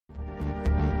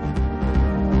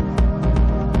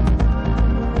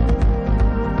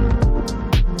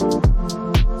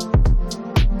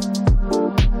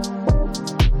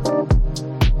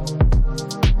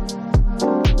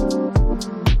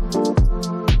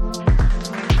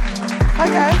Hi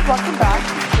guys, welcome back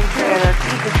to Future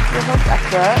Anarchy. This is your host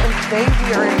Ekta, and today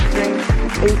we are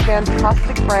interviewing a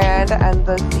fantastic brand, and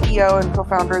the CEO and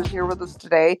co-founder is here with us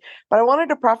today. But I wanted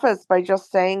to preface by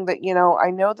just saying that, I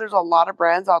know there's a lot of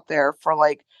brands out there for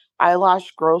like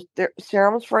eyelash growth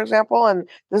serums, for example, and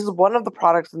this is one of the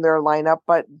products in their lineup,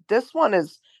 but this one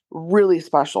is really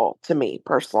special to me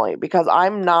personally because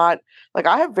I'm not like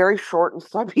I have very short and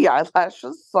stubby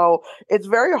eyelashes, so it's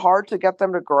very hard to get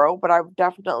them to grow, but I've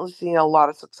definitely seen a lot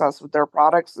of success with their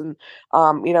products. And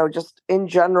just in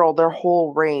general, their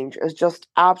whole range is just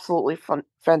absolutely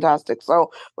fantastic.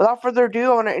 So without further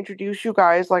ado, I want to introduce you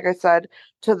guys, like I said,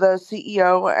 to the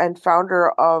CEO and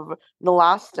founder of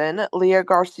NULASTIN, Leah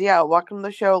Garcia. Welcome to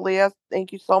the show, Leah.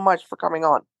 Thank you so much for coming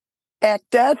on.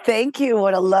 Ekta, thank you.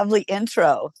 What a lovely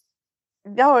intro.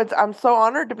 No, I'm so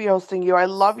honored to be hosting you. I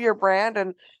love your brand,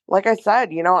 and like I said,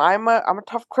 I'm a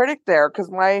tough critic there because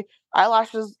my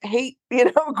eyelashes hate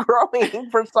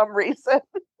growing for some reason.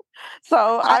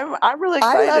 So I'm really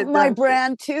I excited. love my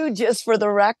brand too, just for the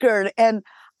record. And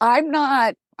I'm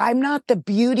not the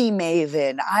beauty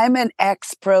maven. I'm an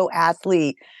ex-pro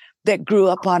athlete that grew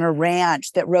up on a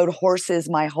ranch, that rode horses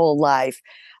my whole life.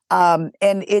 And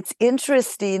it's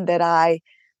interesting that I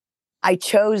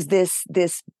chose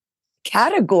this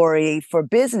category for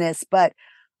business, but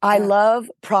I love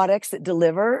products that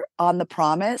deliver on the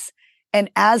promise. And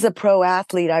as a pro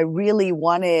athlete, I really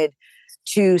wanted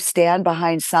to stand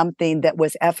behind something that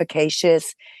was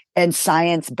efficacious and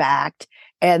science backed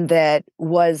and that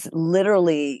was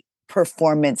literally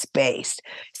performance based.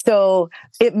 So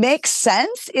it makes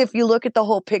sense if you look at the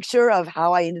whole picture of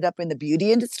how I ended up in the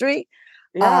beauty industry.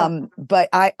 But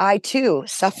I too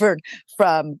suffered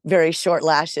from very short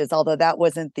lashes, although that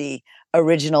wasn't the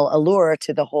original allure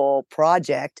to the whole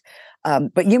project.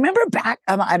 But you remember back,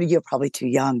 you're probably too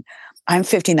young. I'm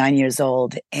 59 years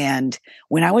old. And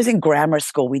when I was in grammar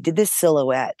school, we did this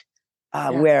silhouette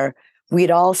where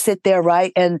we'd all sit there,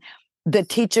 right? And the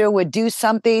teacher would do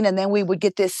something and then we would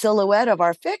get this silhouette of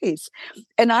our face.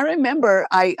 And I remember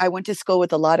I went to school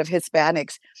with a lot of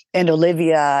Hispanics, and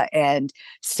Olivia and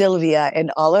Sylvia and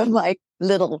all of my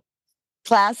little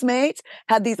classmates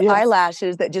had these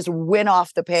eyelashes that just went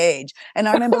off the page. And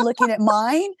I remember looking at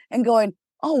mine and going,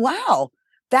 oh, wow,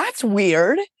 that's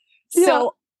weird. Yeah.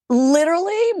 So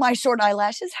literally my short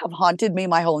eyelashes have haunted me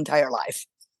my whole entire life.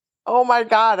 Oh my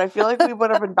God, I feel like we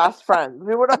would have been best friends.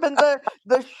 We would have been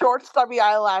the short, stubby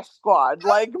eyelash squad,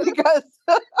 like, because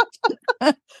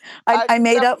I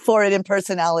made up for it in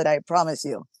personality, I promise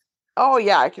you. Oh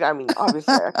yeah,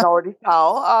 obviously I can already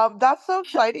tell. That's so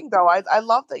exciting though. I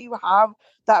love that you have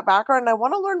that background. I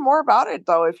want to learn more about it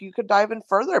though, if you could dive in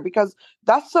further, because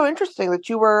that's so interesting that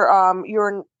you were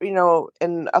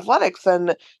in athletics,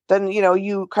 and then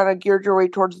you kind of geared your way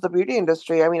towards the beauty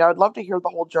industry. I would love to hear the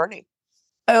whole journey.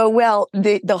 Oh, well,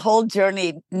 the whole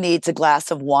journey needs a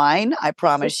glass of wine, I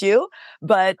promise you.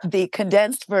 But the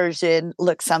condensed version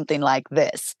looks something like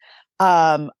this.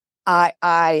 I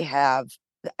have,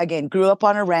 again, grew up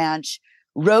on a ranch,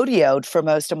 rodeoed for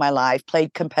most of my life,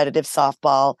 played competitive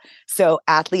softball. So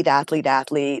athlete,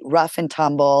 rough and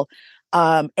tumble.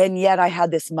 And yet I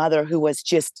had this mother who was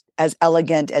just as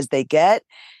elegant as they get.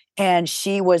 And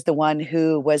she was the one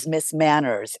who was Miss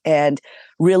Manners and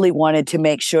really wanted to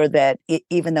make sure that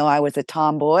even though I was a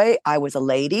tomboy, I was a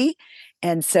lady.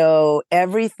 And so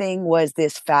everything was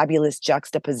this fabulous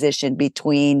juxtaposition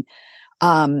between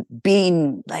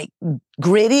being like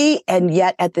gritty and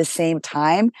yet at the same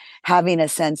time having a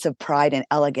sense of pride and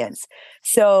elegance.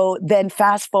 So then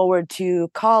fast forward to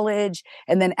college.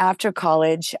 And then after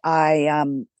college,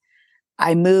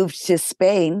 I moved to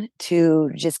Spain to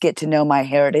just get to know my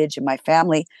heritage and my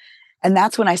family. And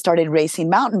that's when I started racing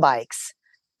mountain bikes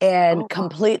and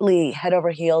completely head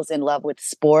over heels in love with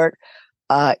sport.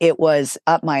 It was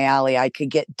up my alley. I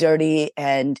could get dirty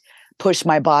and push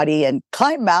my body and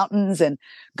climb mountains and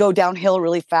go downhill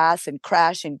really fast and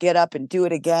crash and get up and do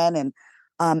it again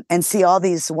and see all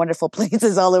these wonderful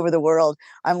places all over the world.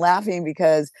 I'm laughing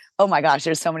because, oh my gosh,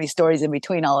 there's so many stories in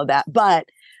between all of that. But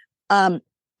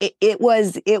it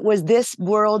was this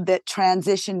world that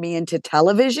transitioned me into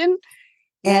television.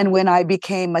 And when I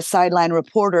became a sideline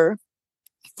reporter,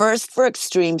 first for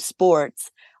extreme sports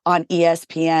on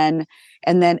ESPN,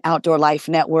 and then Outdoor Life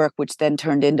Network, which then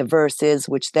turned into Versus,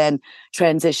 which then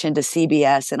transitioned to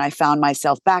CBS. And I found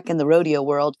myself back in the rodeo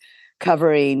world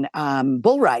covering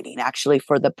bull riding, actually,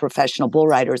 for the Professional Bull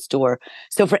Riders Tour.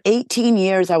 So for 18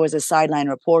 years, I was a sideline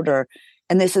reporter.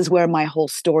 And this is where my whole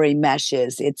story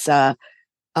meshes. It's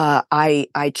I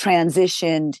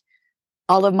transitioned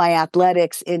all of my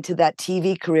athletics into that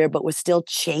TV career, but was still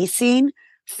chasing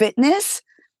fitness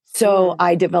So Mm.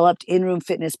 I developed in-room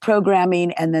fitness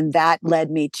programming, and then that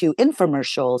led me to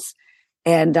infomercials.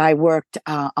 And I worked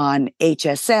on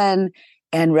HSN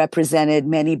and represented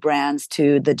many brands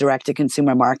to the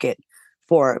direct-to-consumer market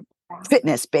for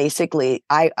fitness. Basically,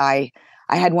 I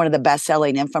had one of the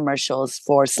best-selling infomercials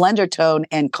for Slender Tone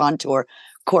and Contour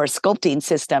core sculpting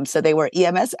systems. So they were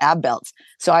EMS ab belts.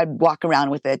 So I'd walk around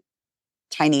with a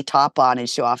tiny top on and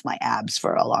show off my abs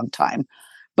for a long time.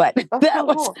 But That's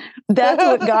so cool. that's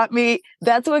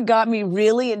what got me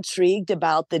really intrigued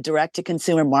about the direct to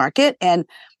consumer market. And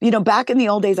back in the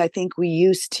old days, I think we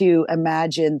used to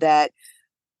imagine that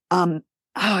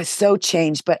it's so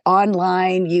changed, but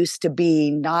online used to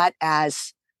be not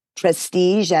as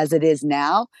prestige as it is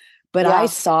now. But I Yeah.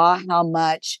 saw how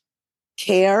much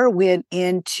care went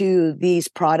into these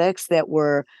products that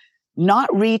were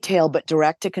not retail, but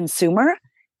direct to consumer.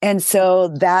 And so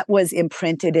that was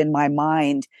imprinted in my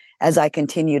mind as I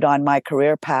continued on my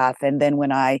career path. And then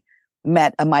when I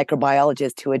met a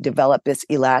microbiologist who had developed this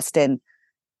elastin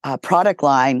product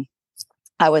line,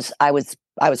 I was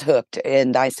hooked,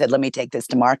 and I said, "Let me take this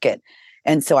to market."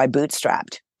 And so I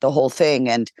bootstrapped the whole thing,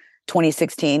 and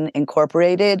 2016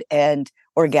 incorporated, and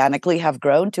organically have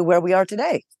grown to where we are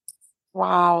today.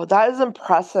 Wow, that is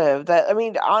impressive. That I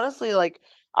mean, honestly, like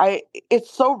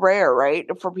it's so rare, right,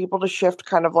 for people to shift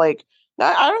kind of like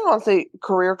not, I don't want to say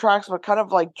career tracks, but kind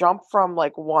of like jump from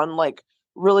like one like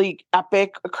really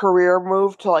epic career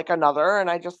move to like another. And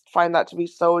I just find that to be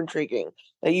so intriguing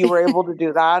that you were able to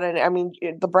do that. And I mean,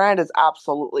 the brand is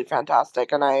absolutely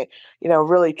fantastic, and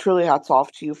really truly hats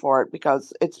off to you for it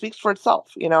because it speaks for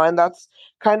itself, and that's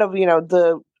kind of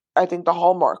the I think the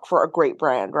hallmark for a great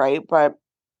brand, right? But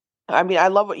I mean, I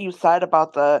love what you said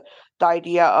about the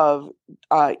idea of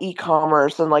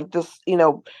e-commerce and like this,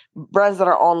 brands that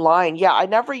are online. Yeah, I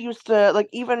never used to like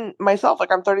even myself.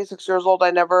 Like I'm 36 years old.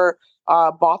 I never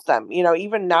bought them.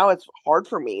 Even now it's hard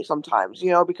for me sometimes.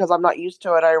 Because I'm not used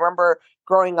to it. I remember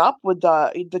growing up with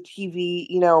the TV.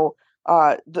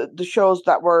 The shows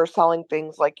that were selling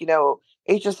things like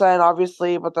HSN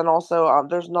obviously, but then also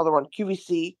there's another one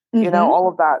QVC. Mm-hmm. All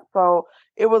of that. So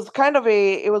it was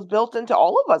built into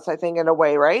all of us, I think, in a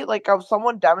way, right? Like of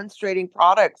someone demonstrating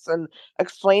products and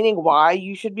explaining why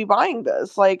you should be buying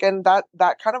this. Like, and that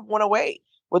kind of went away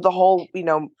with the whole,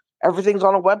 everything's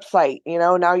on a website,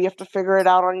 now you have to figure it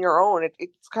out on your own.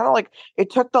 It's kind of like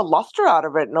it took the luster out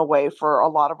of it in a way for a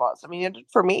lot of us. I mean, it did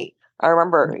for me. I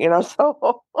remember,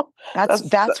 so That's that's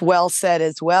that's well said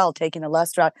as well, taking a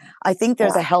luster out. I think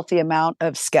there's a yeah. healthy amount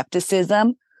of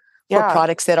skepticism for Yeah.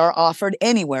 products that are offered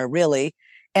anywhere, really,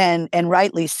 and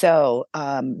rightly so.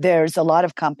 There's a lot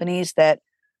of companies that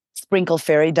sprinkle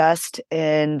fairy dust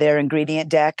in their ingredient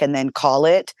deck and then call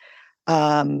it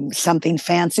something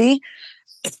fancy.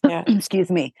 Yeah.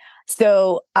 Excuse me.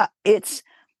 So it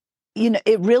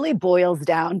really boils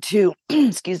down to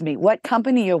excuse me, what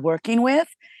company you're working with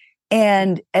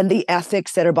and the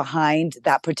ethics that are behind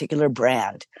that particular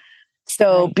brand.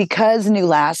 So Right. because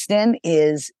NULASTIN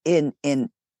is in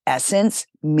essence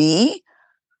me,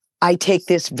 I take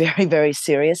this very, very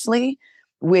seriously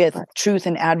with Right. truth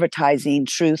in advertising,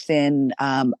 truth in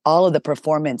all of the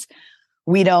performance.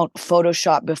 We don't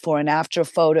Photoshop before and after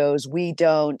photos. We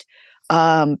don't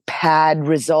pad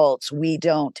results. We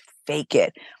don't fake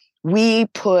it. We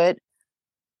put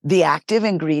the active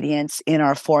ingredients in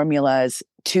our formulas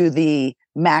to the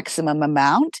maximum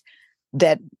amount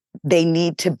that they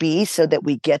need to be so that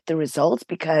we get the results.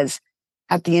 Because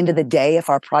at the end of the day, if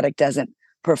our product doesn't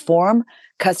perform,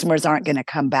 customers aren't going to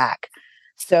come back.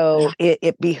 So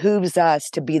it behooves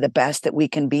us to be the best that we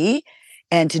can be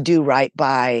and to do right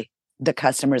by the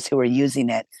customers who are using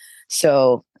it.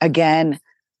 So again,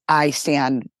 I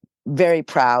stand very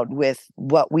proud with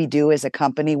what we do as a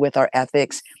company with our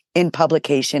ethics in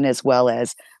publication as well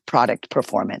as product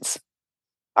performance.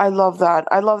 I love that.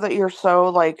 I love that you're so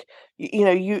like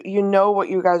you know what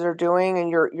you guys are doing and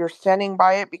you're standing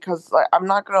by it because like I'm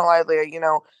not gonna lie, Leah,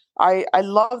 I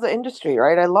love the industry,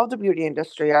 right? I love the beauty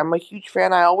industry. I'm a huge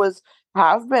fan. I always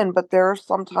have been, but there are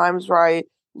some times where I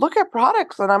look at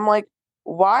products and I'm like,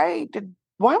 why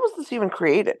was this even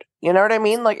created? You know what I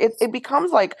mean? Like it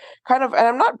becomes like kind of, and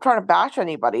I'm not trying to bash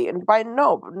anybody, and by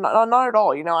no, not at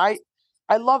all.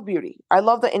 I love beauty. I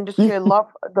love the industry. I love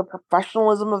the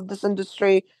professionalism of this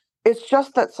industry. It's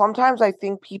just that sometimes I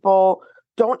think people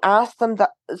don't ask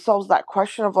themselves that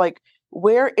question of like,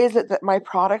 where is it that my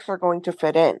products are going to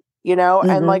fit in? And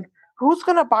Mm-hmm. like, who's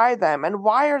going to buy them and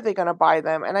why are they going to buy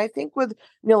them? And I think with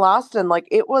Neil Aston, like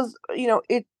it was,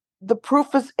 the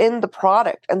proof is in the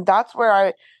product. And that's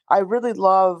where I really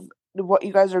love what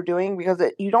you guys are doing because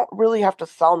you don't really have to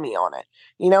sell me on it.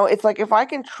 It's like if I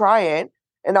can try it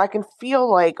and I can feel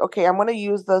like, okay, I'm going to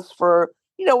use this for,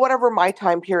 whatever my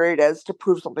time period is to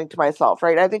prove something to myself,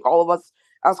 right? I think all of us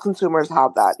as consumers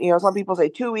have that. Some people say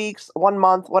 2 weeks, 1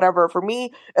 month, whatever. For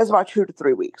me, it's about 2 to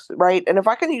 3 weeks, right? And if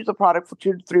I can use a product for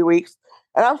 2 to 3 weeks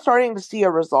and I'm starting to see a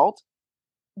result,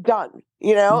 done,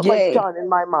 like Yay. done in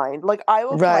my mind. Like I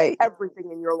will try Right.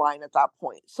 everything in your line at that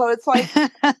point. So it's like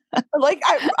I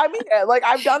mean, like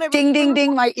I've done everything Ding, ding, in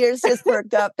ding. My ears just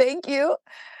perked up. Thank you.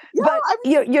 yeah, But I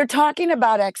mean, you're talking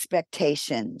about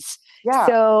expectations. yeah,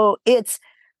 So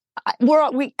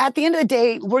we at the end of the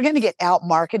day, we're going to get out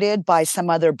marketed by some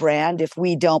other brand if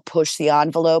we don't push the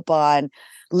envelope on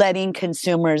letting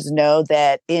consumers know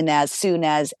that in as soon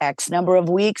as X number of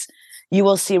weeks, you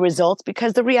will see results,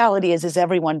 because the reality is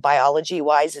everyone biology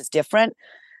wise is different.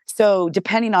 So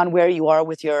depending on where you are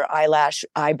with your eyelash,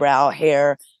 eyebrow,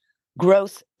 hair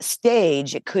growth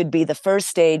stage, it could be the first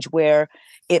stage where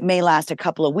it may last a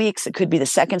couple of weeks. It could be the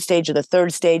second stage or the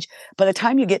third stage. By the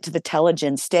time you get to the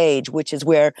telogen stage, which is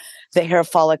where the hair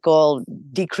follicle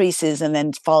decreases and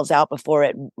then falls out before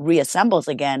it reassembles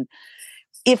again,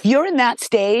 if you're in that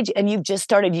stage and you've just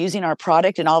started using our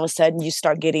product and all of a sudden you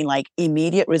start getting like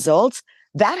immediate results,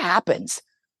 that happens.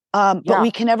 But yeah,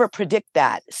 we can never predict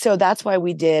that. So that's why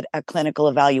we did a clinical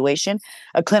evaluation,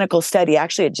 a clinical study.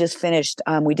 Actually, it just finished.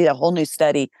 We did a whole new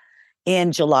study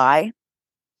in July.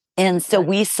 And so right.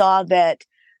 we saw that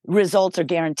results are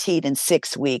guaranteed in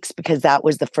 6 weeks, because that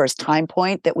was the first time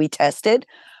point that we tested.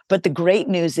 But the great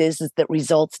news is that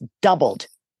results doubled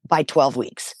by 12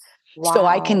 weeks. So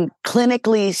I Wow. can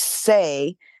clinically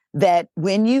say that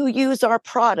when you use our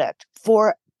product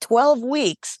for 12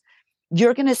 weeks,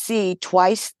 you're going to see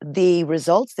twice the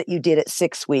results that you did at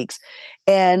 6 weeks.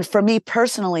 And for me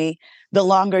personally, the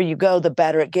longer you go, the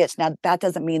better it gets. Now, that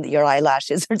doesn't mean that your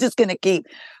eyelashes are just going to keep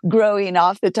growing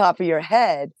off the top of your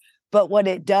head. But what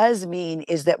it does mean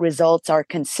is that results are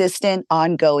consistent,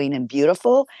 ongoing, and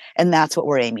beautiful. And that's what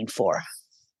we're aiming for.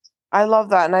 I love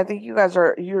that, and I think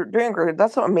you're doing great.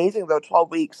 That's so amazing though. 12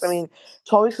 weeks. I mean,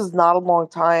 12 weeks is not a long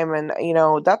time, and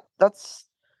that's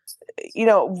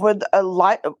with a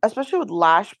lot, especially with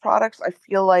lash products, I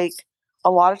feel like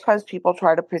a lot of times people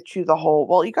try to pitch you the whole,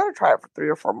 well, you got to try it for 3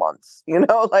 or 4 months,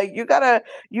 like you gotta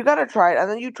try it,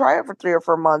 and then you try it for 3 or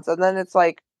 4 months, and then it's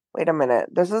like, wait a minute,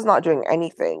 this is not doing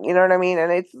anything. You know what I mean? And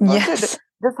it's such a Yes.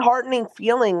 disheartening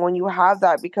feeling when you have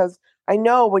that, because I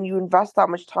know when you invest that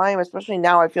much time, especially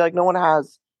now, I feel like no one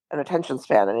has an attention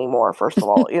span anymore. First of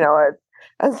all,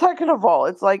 and second of all,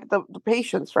 it's like the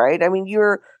patience, right? I mean,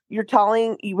 when you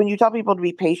tell people to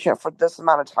be patient for this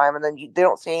amount of time and then they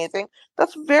don't say anything,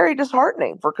 that's very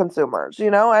disheartening for consumers,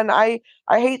 and I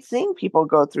hate seeing people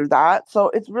go through that. So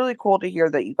it's really cool to hear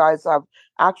that you guys have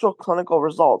actual clinical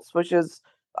results, which is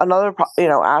another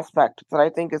aspect that I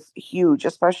think is huge,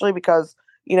 especially because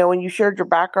when you shared your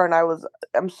background,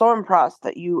 I'm so impressed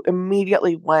that you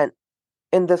immediately went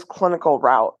in this clinical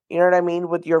route, you know what I mean,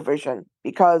 with your vision.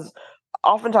 Because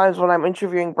oftentimes when I'm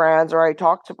interviewing brands or I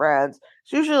talk to brands,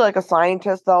 it's usually like a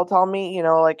scientist that'll tell me,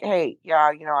 like, hey,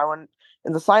 yeah, I went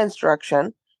in the science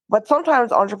direction. But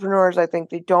sometimes entrepreneurs, I think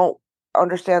they don't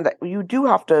understand that you do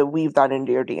have to weave that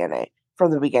into your DNA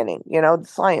from the beginning, the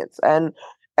science. And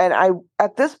I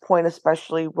at this point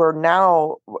especially, we're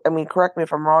now, I mean, correct me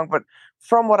if I'm wrong, but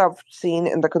from what I've seen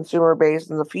in the consumer base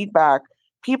and the feedback,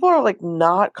 people are like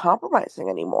not compromising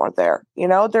anymore there.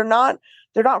 They're not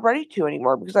ready to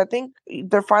anymore, because I think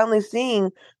they're finally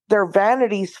seeing their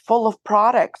vanities full of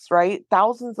products, right?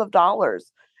 Thousands of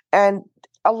dollars. And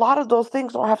a lot of those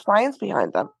things don't have science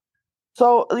behind them.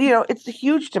 So, it's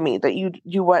huge to me that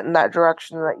you went in that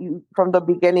direction, that you from the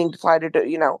beginning decided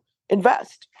to,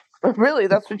 invest. Really,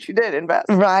 that's what you did, invest.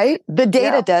 Right. The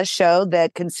Yeah. data does show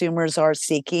that consumers are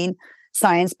seeking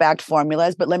science backed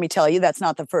formulas. But let me tell you, that's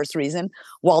not the first reason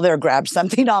while they're grab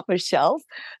something off a shelf.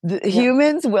 The Yeah.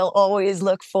 humans will always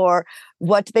look for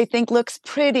what they think looks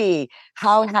pretty.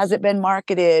 How has it been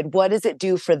marketed? What does it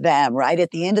do for them? Right. At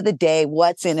the end of the day,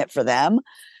 what's in it for them?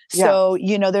 Yeah. So,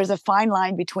 there's a fine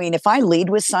line between, if I lead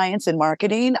with science and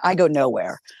marketing, I go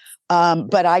nowhere.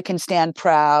 But I can stand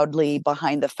proudly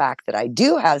behind the fact that I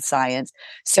do have science.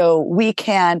 So we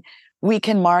can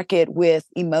market with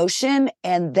emotion.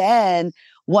 And then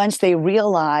once they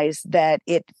realize that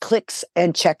it clicks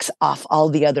and checks off all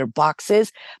the other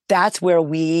boxes, that's where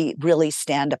we really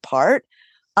stand apart.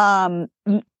 Um,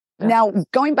 Yeah. Now,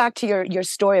 going back to your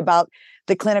story about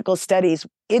the clinical studies,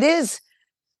 it is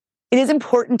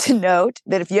important to note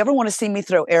that if you ever want to see me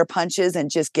throw air punches and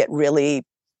just get really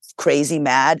crazy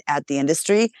mad at the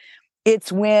industry,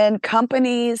 it's when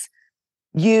companies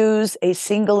use a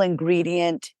single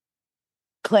ingredient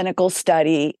clinical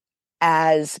study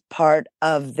as part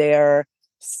of their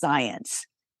science.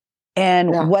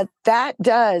 And Yeah. what that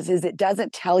does is it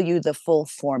doesn't tell you the full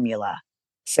formula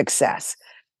success.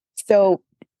 So,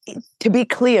 to be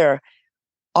clear,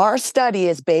 our study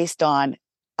is based on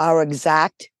our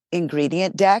exact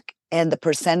ingredient deck and the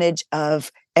percentage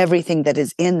of everything that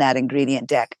is in that ingredient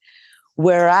deck.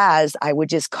 Whereas I would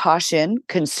just caution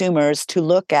consumers to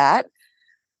look at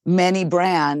many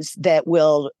brands that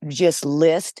will just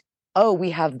list, oh,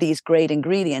 we have these great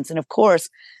ingredients. And of course,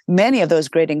 many of those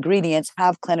great ingredients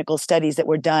have clinical studies that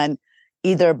were done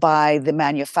either by the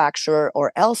manufacturer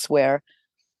or elsewhere.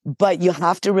 But you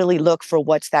have to really look for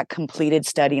what's that completed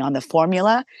study on the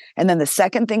formula. And then the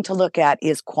second thing to look at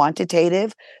is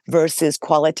quantitative versus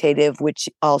qualitative, which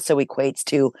also equates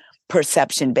to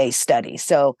perception-based studies.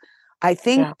 So I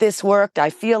think Yeah. this worked. I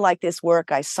feel like this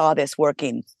worked. I saw this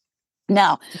working.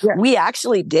 Now, Yeah. we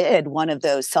actually did one of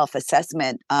those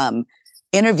self-assessment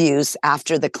interviews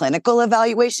after the clinical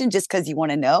evaluation, just because you want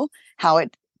to know how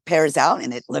it pairs out,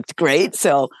 and it looked great.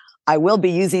 So I will be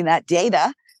using that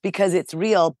data because it's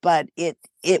real, but it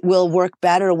will work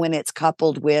better when it's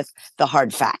coupled with the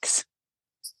hard facts.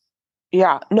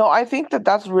 Yeah, no, I think that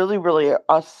that's really, really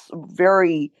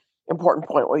very important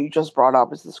point what you just brought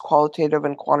up is this qualitative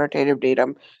and quantitative data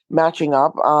matching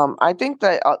up. I think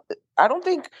that I don't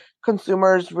think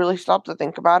consumers really stop to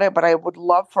think about it, but I would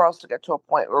love for us to get to a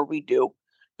point where we do,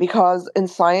 because in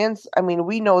science, I mean,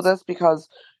 we know this because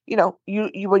you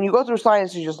when you go through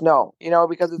science, you just know,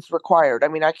 because it's required. I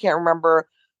mean, I can't remember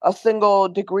a single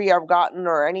degree I've gotten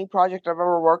or any project I've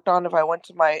ever worked on if I went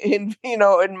to my in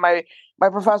my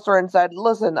professor and said,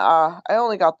 "Listen, I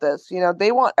only got this."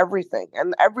 They want everything,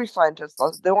 and every scientist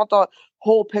does. They want the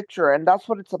whole picture, and that's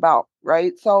what it's about,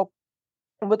 right? So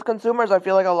with consumers, I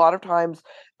feel like a lot of times,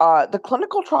 the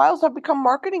clinical trials have become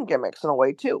marketing gimmicks in a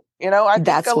way too. I think a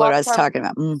That's what lot I of was times, talking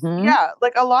about. Mm-hmm. yeah,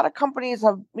 like a lot of companies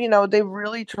have, they've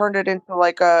really turned it into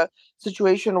like a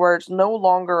situation where it's no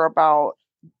longer about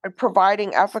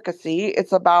providing efficacy.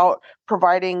 It's about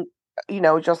providing,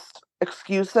 just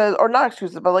excuses or not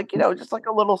excuses, but like, just like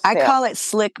a little I stamp. call it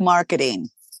slick marketing.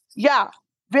 Yeah.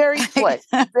 Very slick.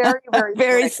 Very, very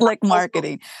Very slick. slick Also,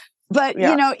 marketing. But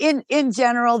yeah. in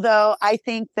general, though, I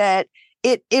think that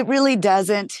it really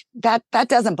doesn't that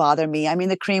doesn't bother me. I mean,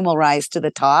 the cream will rise to the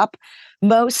top.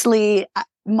 Mostly,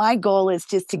 my goal is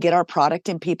just to get our product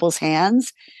in people's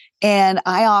hands, and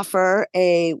I offer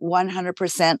a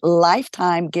 100%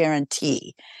 lifetime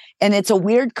guarantee. And it's a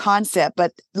weird concept,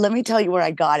 but let me tell you where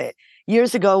I got it.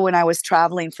 Years ago, when I was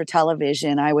traveling for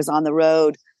television, I was on the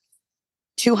road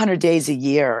 200 days a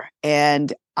year,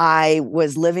 and I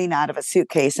was living out of a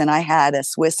suitcase, and I had a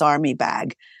Swiss Army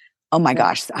bag. Oh my Yeah.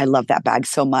 gosh, I love that bag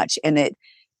so much. And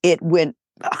it went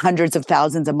hundreds of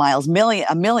thousands of miles,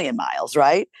 a million miles,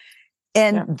 right? Yeah.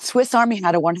 And Swiss Army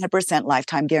had a 100%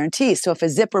 lifetime guarantee. So if a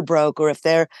zipper broke or if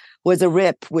there was a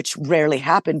rip, which rarely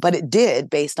happened, but it did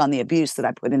based on the abuse that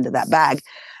I put into that bag,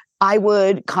 I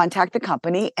would contact the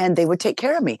company and they would take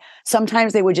care of me.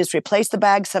 Sometimes they would just replace the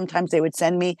bag. Sometimes they would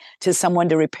send me to someone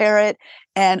to repair it.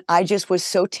 And I just was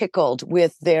so tickled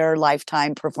with their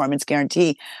lifetime performance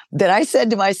guarantee that I said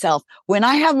to myself, when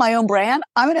I have my own brand,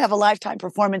 I'm going to have a lifetime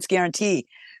performance guarantee.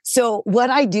 So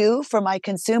what I do for my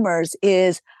consumers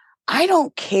is I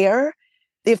don't care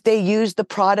if they use the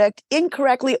product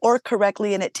incorrectly or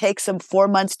correctly, and it takes them 4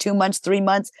 months, 2 months, 3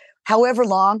 months, however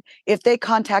long. If they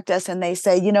contact us and they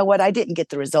say, you know what, I didn't get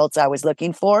the results I was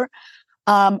looking for,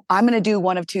 I'm going to do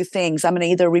one of two things. I'm going to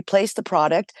either replace the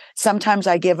product. Sometimes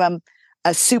I give them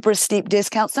a super steep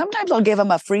discount. Sometimes I'll give them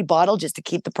a free bottle just to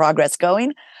keep the progress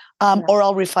going, Yeah. or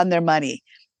I'll refund their money.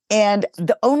 And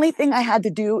the only thing I had to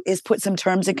do is put some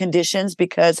terms and conditions,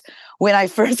 because when I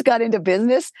first got into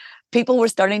business, people were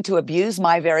starting to abuse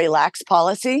my very lax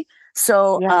policy.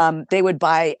 So Yeah. they would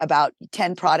buy about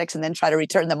 10 products and then try to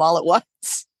return them all at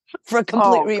once for a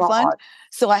complete Oh refund. God.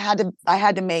 So I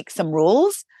had to make some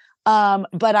rules.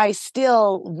 But I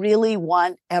still really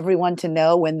want everyone to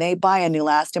know when they buy a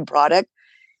NULASTIN product,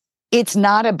 it's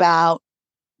not about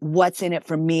what's in it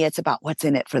for me. It's about what's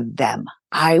in it for them.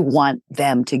 I want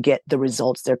them to get the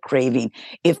results they're craving.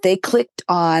 If they clicked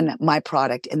on my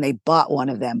product and they bought one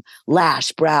of them,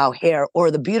 lash, brow, hair,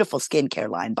 or the beautiful skincare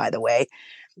line, by the way,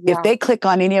 if Yeah. they click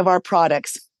on any of our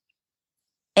products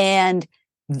and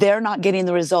they're not getting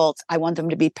the results, I want them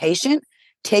to be patient.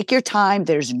 Take your time.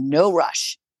 There's no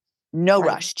rush. No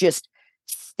Right. rush. Just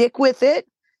stick with it.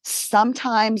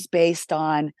 Sometimes based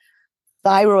on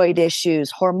thyroid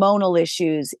issues, hormonal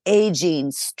issues,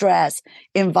 aging, stress,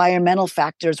 environmental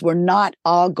factors, we're not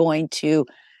all going to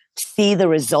see the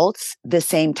results the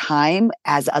same time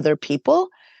as other people.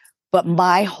 But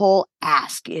my whole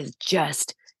ask is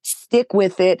just stick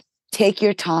with it. take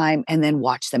your time and then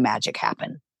watch the magic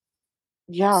happen.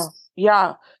 Yeah.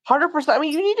 Yeah. 100%. I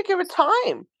mean, you need to give it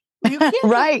time. You can't just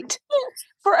Right.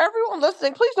 for everyone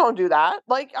listening, please don't do that.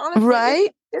 Like honestly,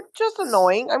 Right. it's just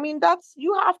annoying. I mean, that's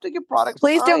you have to give products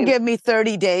Please don't time. give me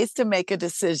 30 days to make a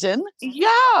decision.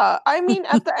 Yeah, I mean,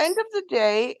 at the end of the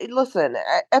day, listen,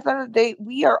 at the end of the day,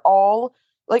 we are all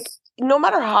like, no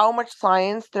matter how much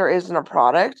science there is in a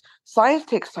product, science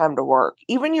takes time to work.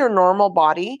 Even your normal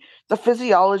body, the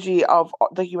physiology of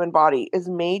the human body is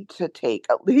made to take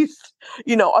at least,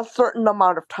 a certain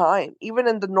amount of time, even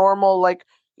in the normal, like,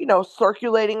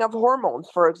 circulating of hormones,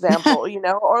 for example,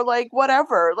 or like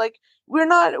whatever. Like, we're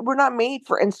not made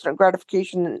for instant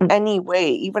gratification in any way,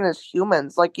 even as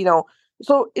humans. Like,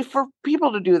 so if for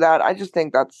people to do that, I just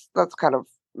think that's kind of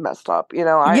messed up.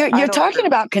 I You're don't talking agree.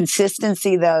 about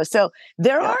consistency, though. So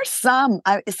there Yeah,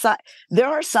 are there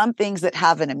are some things that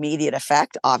have an immediate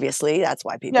effect. Obviously, that's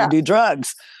why people yeah, do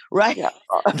drugs, right? yeah,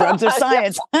 Drugs are yeah,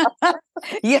 science.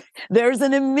 Yeah, there's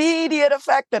an immediate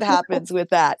effect that happens with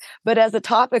that. But as a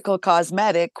topical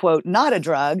cosmetic, quote, not a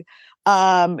drug,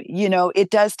 it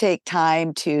does take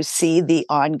time to see the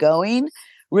ongoing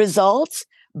results.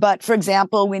 But for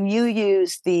example, when you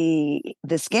use the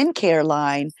skincare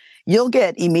line, you'll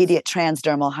get immediate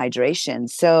transdermal hydration.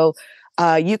 So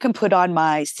you can put on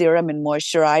my serum and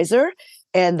moisturizer,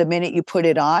 and the minute you put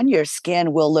it on, your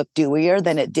skin will look dewier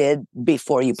than it did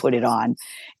before you put it on.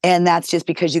 And that's just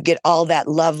because you get all that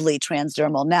lovely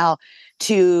transdermal. Now,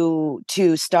 to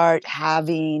start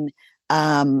having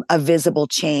a visible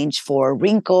change for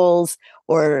wrinkles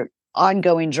or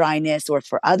ongoing dryness or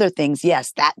for other things,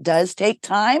 yes, that does take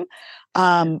time.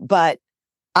 But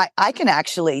I can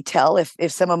actually tell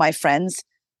if some of my friends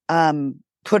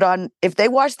put on, if they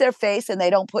wash their face and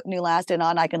they don't put NULASTIN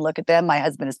on, I can look at them, my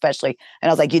husband especially, and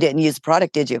I was like, you didn't use the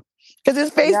product, did you? Because his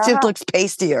face just yeah, looks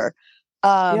pastier.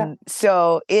 yeah,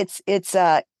 So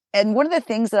and one of the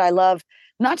things that I love,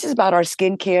 not just about our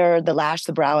skincare, the lash,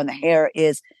 the brow, and the hair,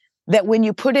 is that when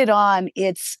you put it on,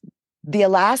 the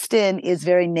elastin is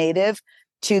very native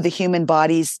to the human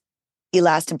body's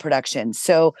elastin production.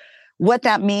 So what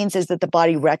that means is that the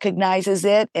body recognizes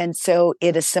it, and so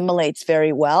it assimilates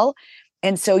very well.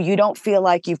 And so you don't feel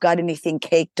like you've got anything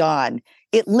caked on.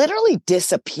 It literally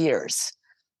disappears.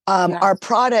 yeah, Our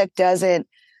product doesn't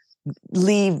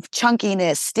leave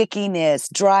chunkiness, stickiness,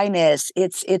 dryness.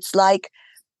 It's like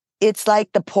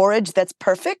the porridge that's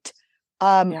perfect.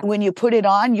 yeah, When you put it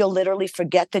on, you'll literally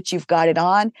forget that you've got it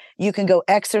on. You can go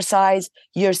exercise.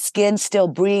 Your skin still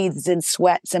breathes and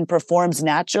sweats and performs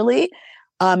naturally.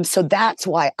 So that's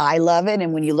why I love it.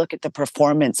 And when you look at the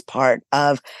performance part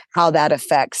of how that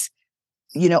affects,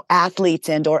 athletes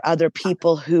and or other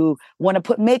people who want to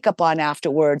put makeup on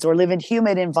afterwards or live in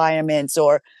humid environments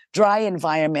or dry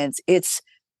environments,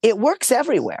 it works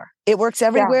everywhere. It works yeah.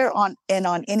 everywhere on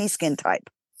any skin type.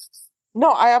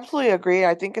 No, I absolutely agree.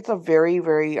 I think it's a very,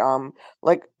 very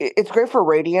like it's great for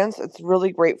radiance. It's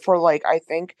really great for like I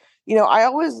think, I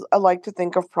always like to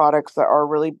think of products that are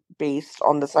really based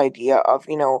on this idea of,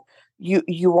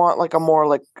 you want like a more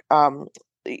like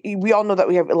we all know that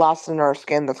we have elastin in our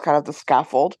skin that's kind of the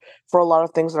scaffold for a lot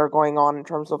of things that are going on in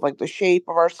terms of like the shape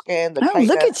of our skin, the Oh,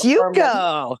 look tightness, at the you firmness.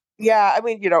 go. Yeah, I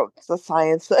mean, it's the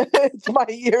science. It's my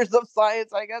years of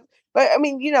science, I guess. But I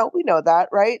mean, we know that,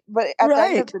 right? But at the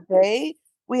end of Right. the day,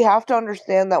 we have to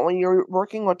understand that when you're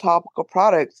working with topical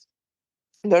products,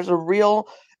 there's a real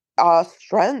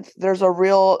strength. There's a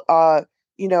real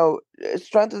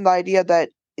strength in the idea that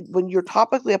when you're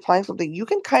topically applying something, you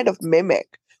can kind of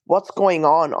mimic what's going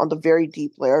on the very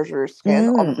deep layers of your skin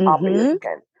on the top of your Mm-hmm.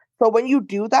 skin. So when you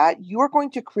do that, you are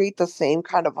going to create the same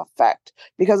kind of effect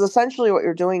because essentially what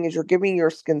you're doing is you're giving your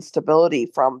skin stability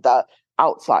from the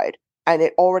outside and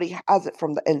it already has it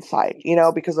from the inside,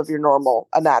 because of your normal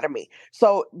anatomy.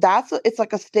 So it's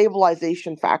like a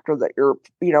stabilization factor that you're,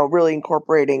 really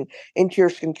incorporating into your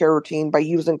skincare routine by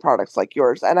using products like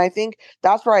yours. And I think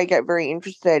that's where I get very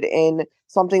interested in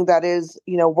something that is,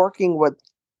 working with,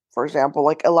 for example,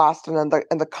 like elastin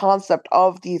and the concept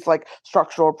of these like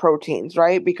structural proteins,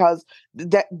 right? Because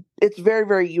that it's very,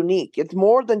 very unique. It's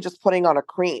more than just putting on a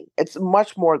cream. It's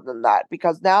much more than that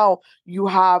because now you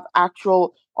have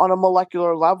actual on a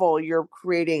molecular level, you're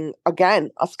creating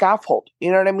again a scaffold.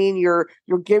 You know what I mean? You're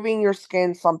giving your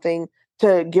skin something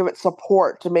to give it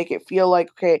support, to make it feel like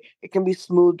okay, it can be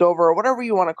smoothed over or whatever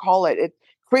you want to call it. It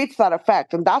creates that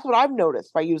effect. And that's what I've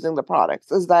noticed by using the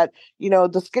products is that,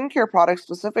 the skincare products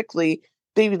specifically,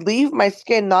 they leave my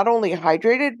skin not only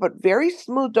hydrated, but very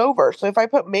smoothed over. So if I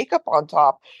put makeup on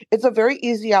top, it's a very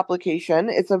easy application.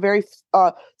 It's a very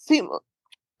seam-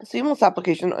 seamless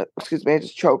application. Excuse me, I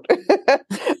just choked.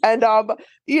 And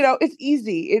it's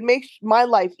easy. It makes my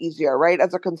life easier, right,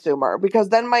 as a consumer, because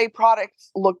then my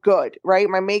products look good, right?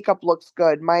 My makeup looks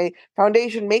good. My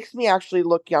foundation makes me actually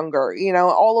look younger,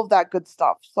 all of that good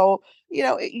stuff. So,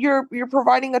 you're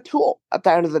providing a tool at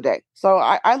the end of the day. So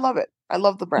I love it. I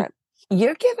love the brand.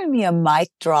 You're giving me a mic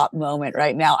drop moment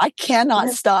right now. I cannot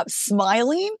stop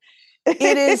smiling.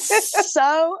 It is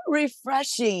so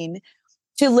refreshing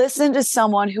to listen to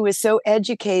someone who is so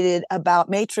educated about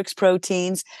matrix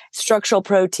proteins, structural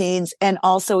proteins, and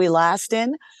also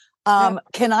elastin.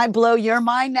 Can I blow your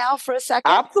mind now for a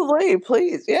second? Absolutely,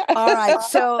 please. Yeah. All right.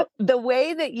 So the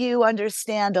way that you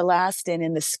understand elastin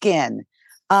in the skin,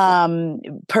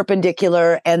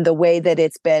 perpendicular, and the way that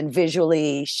it's been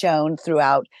visually shown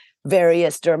throughout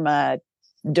various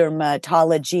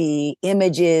dermatology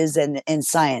images and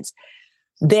science,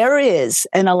 there is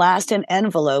an elastin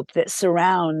envelope that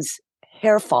surrounds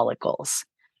hair follicles.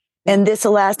 And this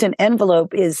elastin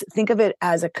envelope think of it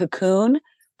as a cocoon,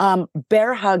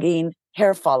 bear hugging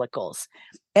hair follicles.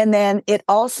 And then it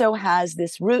also has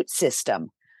this root system.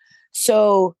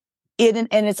 So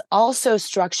it's also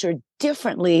structured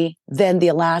differently than the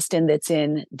elastin that's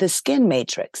in the skin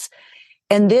matrix.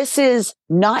 And this is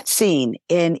not seen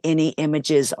in any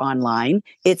images online.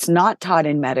 It's not taught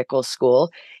in medical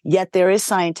school, yet there is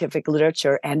scientific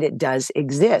literature and it does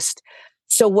exist.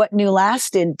 So what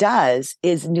NULASTIN does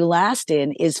is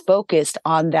NULASTIN is focused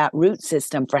on that root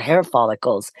system for hair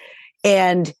follicles.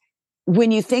 And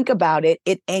when you think about it,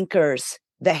 it anchors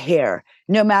the hair.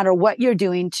 No matter what you're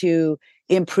doing to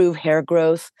improve hair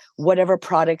growth, whatever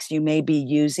products you may be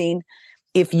using,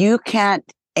 if you can't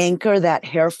anchor that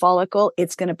hair follicle,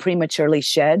 it's going to prematurely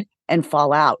shed and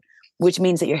fall out, which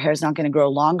means that your hair is not going to grow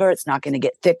longer. It's not going to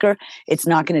get thicker. It's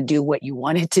not going to do what you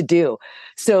want it to do.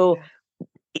 So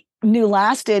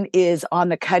NULASTIN is on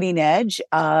the cutting edge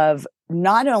of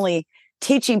not only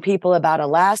teaching people about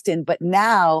elastin, but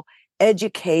now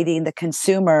educating the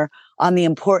consumer on the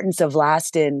importance of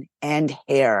elastin and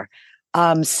hair.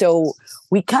 So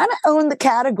we kind of own the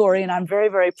category, and I'm very,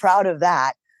 very proud of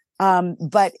that.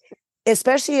 But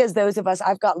especially as those of us,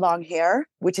 I've got long hair,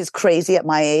 which is crazy at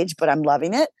my age, but I'm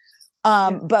loving it.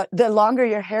 But the longer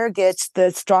your hair gets,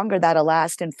 the stronger that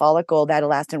elastin follicle, that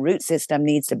elastin root system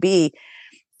needs to be.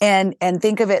 And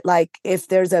think of it like if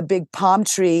there's a big palm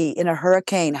tree in a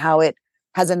hurricane, how it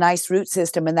has a nice root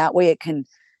system, and that way it can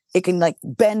like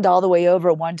bend all the way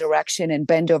over one direction and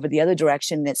bend over the other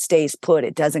direction, and it stays put.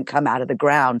 It doesn't come out of the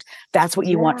ground. That's what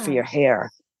you want for your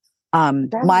hair.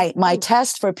 My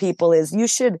test for people is you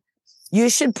should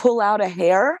pull out a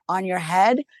hair on your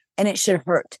head and it should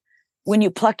hurt. When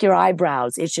you pluck your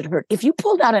eyebrows, it should hurt. If you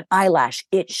pulled out an eyelash,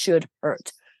 it should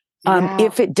hurt.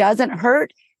 If it doesn't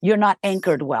hurt, you're not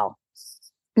anchored well.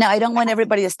 Now, I don't want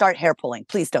everybody to start hair pulling.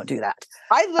 Please don't do that.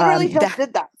 I literally just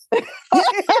did that.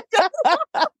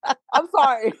 I'm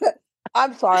sorry.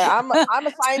 I'm sorry. I'm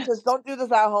a scientist. Don't do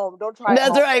this at home. Don't try.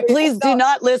 That's right. Please do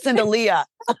not listen to Leah.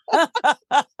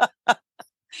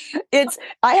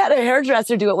 I had a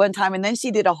hairdresser do it one time, and then she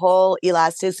did a whole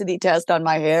elasticity test on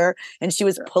my hair, and she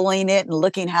was pulling it and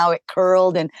looking how it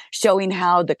curled and showing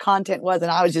how the content was.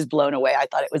 And I was just blown away. I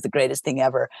thought it was the greatest thing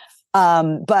ever.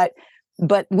 But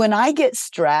when I get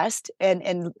stressed,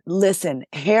 and listen,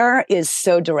 hair is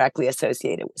so directly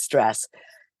associated with stress.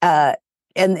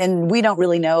 And we don't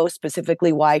really know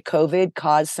specifically why COVID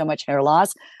caused so much hair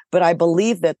loss, but I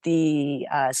believe that the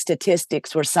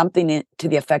statistics were something to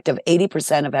the effect of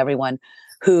 80% of everyone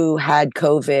who had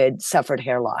COVID suffered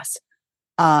hair loss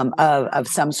of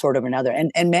some sort or another.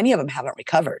 And many of them haven't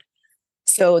recovered.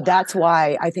 So that's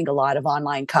why I think a lot of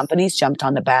online companies jumped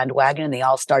on the bandwagon and they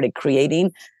all started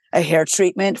creating a hair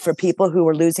treatment for people who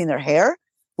were losing their hair,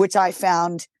 which I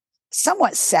found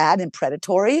somewhat sad and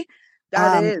predatory.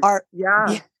 That is,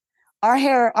 our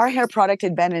hair product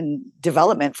had been in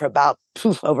development for about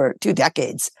over 2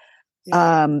 decades.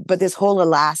 But this whole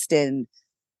elastin,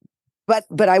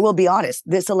 but I will be honest,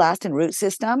 this elastin root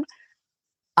system,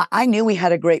 I knew we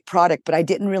had a great product, but I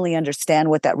didn't really understand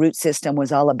what that root system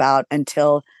was all about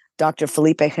until Dr.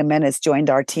 Felipe Jimenez joined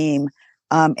our team.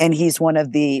 And he's one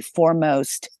of the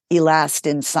foremost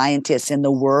elastin scientists in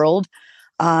the world.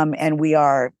 And we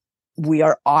are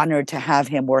honored to have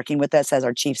him working with us as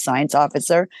our chief science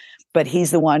officer. But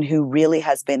he's the one who really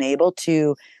has been able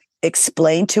to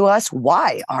explain to us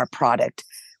why our product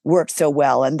works so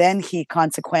well. And then he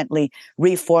consequently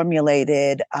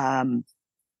reformulated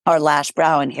our lash,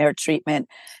 brow, and hair treatment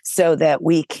so that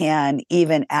we can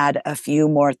even add a few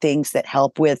more things that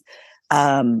help with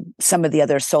some of the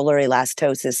other solar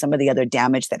elastosis, some of the other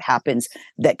damage that happens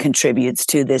that contributes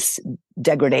to this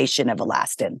degradation of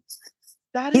elastin.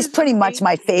 That He's is pretty much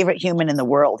my amazing. favorite human in the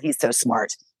world. He's so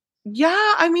smart.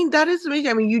 Yeah, I mean, that is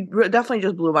amazing. I mean, you definitely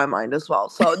just blew my mind as well.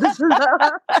 So this is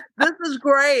this is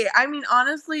great. I mean,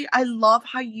 honestly, I love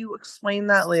how you explain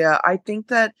that, Leah. I think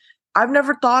that I've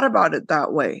never thought about it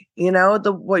that way. You know,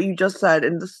 the what you just said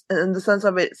in the sense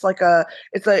of it's like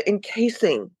it's a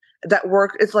encasing that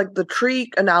work. It's like the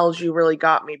tree analogy really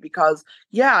got me because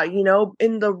yeah, you know,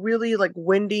 in the really like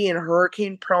windy and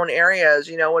hurricane prone areas,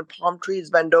 you know, when palm trees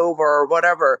bend over or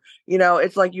whatever, you know,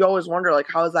 it's like you always wonder like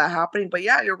how is that happening? But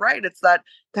yeah, you're right. It's that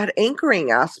anchoring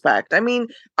aspect. I mean,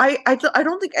 I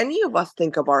don't think any of us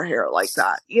think of our hair like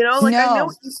that. You know, like I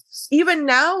know No. even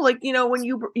now, like you know, when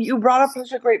you brought up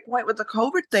such a great point with the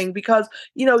COVID thing because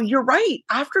you know you're right.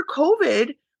 After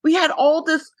COVID, we had all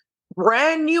this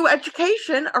brand new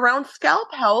education around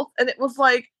scalp health, and it was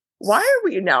like, why are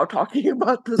we now talking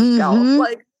about the scalp? Mm-hmm.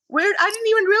 Like, where I didn't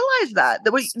even realize that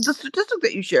the statistic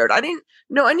that you shared, I didn't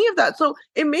know any of that. So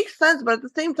it makes sense, but at the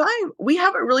same time, we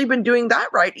haven't really been doing that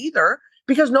right either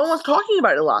because no one's talking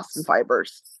about elastin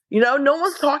fibers. You know, no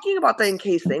one's talking about the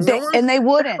encasing. No one's They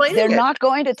wouldn't. They're explaining it. not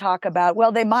going to talk about,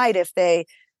 well, they might if they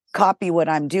copy what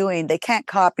I'm doing. They can't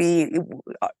copy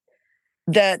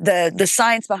the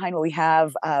science behind what we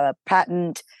have,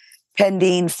 patent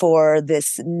pending for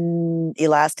this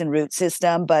elastin root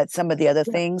system, but some of the other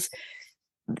Yeah. things,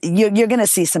 you're going to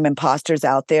see some imposters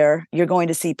out there. You're going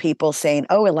to see people saying,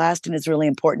 "Oh, elastin is really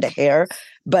important to hair,"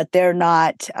 but they're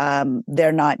not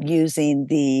using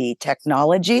the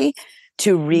technology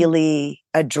to really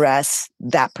address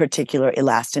that particular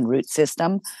elastin root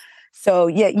system. So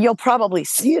yeah, you'll probably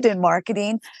see it in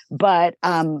marketing, but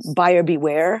buyer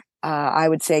beware. I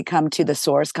would say come to the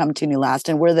source, come to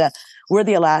NULASTIN. We're the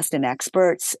elastin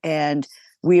experts, and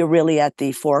we are really at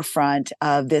the forefront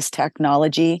of this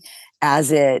technology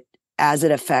as it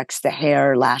affects the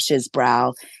hair, lashes,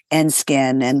 brow, and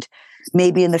skin. And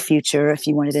maybe in the future, if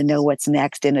you wanted to know what's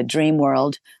next in a dream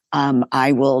world,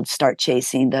 I will start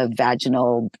chasing the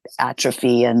vaginal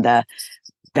atrophy and the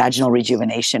vaginal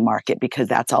rejuvenation market because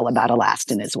that's all about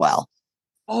elastin as well.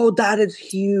 Oh, that is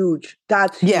huge.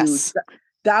 That's huge. Yes.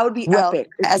 That would be Well, epic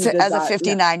if you did as a that.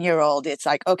 Yeah. 59-year-old, it's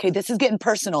like, okay, this is getting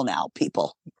personal now,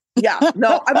 people. Yeah,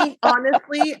 no, I mean,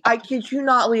 honestly, I kid you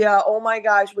not, Leah. Oh my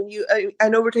gosh, when I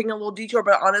know we're taking a little detour,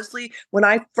 but honestly, when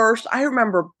I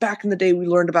remember back in the day, we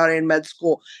learned about it in med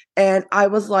school, and I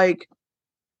was like,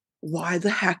 why the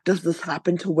heck does this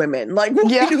happen to women? Like, why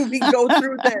Yeah. do we go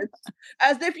through this?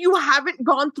 As if you haven't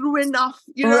gone through enough.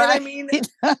 You know what I Right. mean?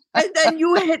 And then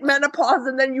you hit menopause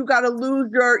and then you got to lose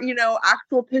your, you know,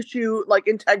 actual tissue like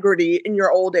integrity in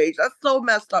your old age. That's so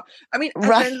messed up. I mean, at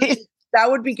the end of the Right. day, that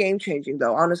would be game changing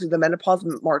though. Honestly, the menopause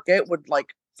market would like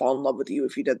fall in love with you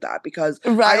if you did that because I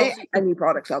don't Right. see any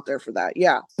products out there for that.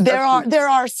 Yeah. That's huge. There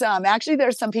are some. Actually,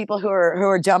 there's some people who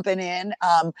are jumping in.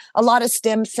 A lot of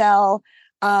stem cell.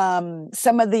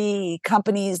 Some of the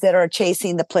companies that are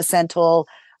chasing the placental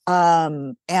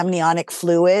amniotic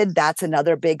fluid. That's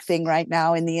another big thing right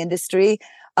now in the industry.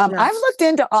 I've Yes. looked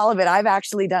into all of it. I've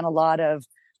actually done a lot of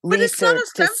But it's not a research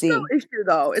to stem cell see. issue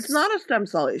though. It's not a stem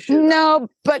cell issue though. No,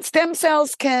 but stem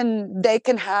cells can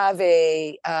have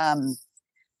a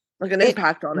Like an it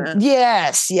impact on it.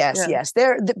 Yeah. yes.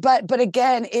 There, but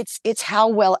again, it's how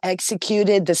well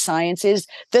executed the science is.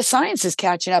 The science is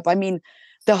catching up. I mean,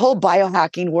 the whole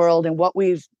biohacking world and what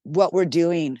we're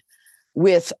doing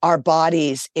with our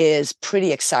bodies is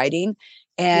pretty exciting.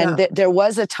 And Yeah. there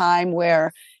was a time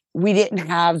where we didn't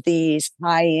have these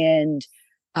high end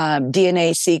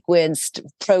DNA sequenced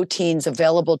proteins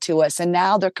available to us. And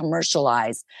now they're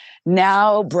commercialized.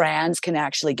 Now brands can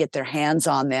actually get their hands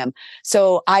on them.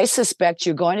 So I suspect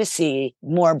you're going to see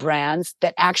more brands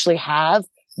that actually have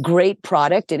great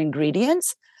product and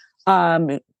ingredients.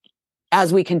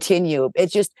 As we continue,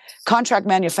 it's just contract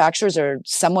manufacturers are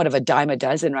somewhat of a dime a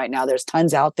dozen right now. There's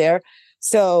tons out there.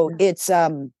 So it's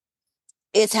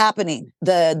happening.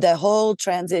 The whole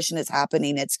transition is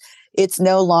happening. It's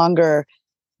no longer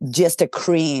just a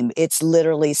cream. It's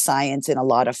literally science in a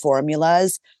lot of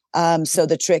formulas. So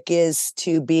the trick is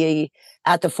to be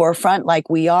at the forefront like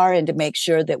we are and to make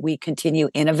sure that we continue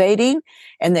innovating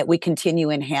and that we continue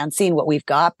enhancing what we've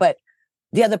got. But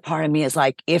the other part of me is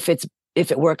like, if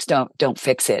it works, don't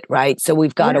fix it. Right. So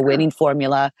we've got a Yeah. winning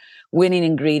formula, winning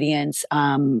ingredients,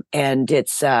 and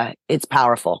it's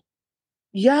powerful.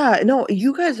 Yeah, no,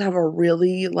 you guys have a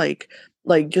really like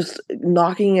like just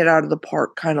knocking it out of the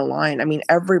park kind of line. I mean,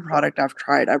 every product I've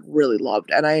tried, I've really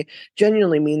loved. And I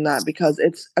genuinely mean that because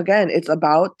it's, again, it's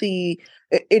about it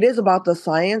is about the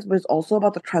science, but it's also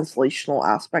about the translational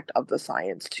aspect of the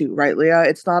science too, right, Leah?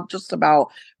 It's not just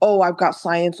about, oh, I've got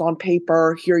science on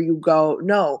paper, here you go.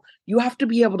 No, you have to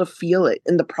be able to feel it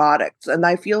in the products. And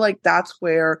I feel like that's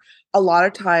where a lot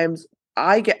of times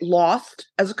I get lost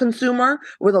as a consumer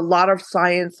with a lot of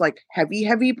science, like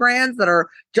heavy brands that are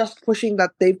just pushing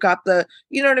that they've got the,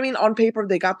 you know what I mean? On paper,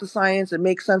 they got the science, it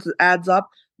makes sense, it adds up.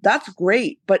 That's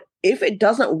great. But if it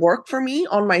doesn't work for me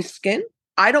on my skin,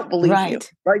 I don't believe you.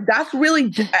 Right. Like that's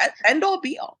really end all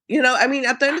be all. You know, I mean,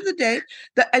 at the end of the day,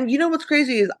 and you know what's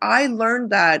crazy is I learned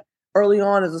that early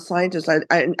on as a scientist.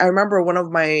 I remember one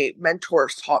of my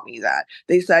mentors taught me that.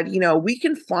 They said, you know, we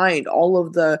can find all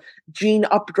of the gene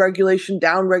up regulation,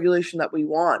 down regulation that we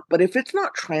want, but if it's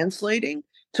not translating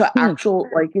to Hmm. actual,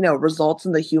 like, you know, results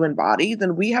in the human body,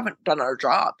 then we haven't done our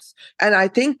jobs. And I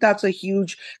think that's a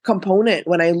huge component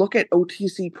when I look at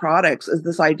OTC products, is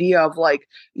this idea of like,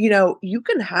 you know, you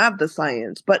can have the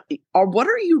science, but what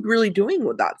are you really doing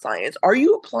with that science? Are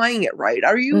you applying it right?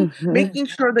 Are you Hmm. making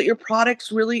sure that your products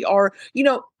really are, you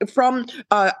know, from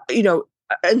you know,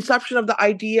 inception of the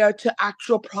idea to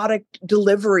actual product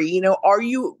delivery, you know, are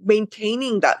you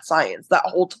maintaining that science that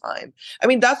whole time? I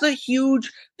mean, that's a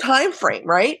huge time frame,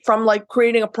 right? From like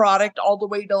creating a product all the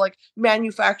way to like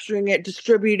manufacturing it,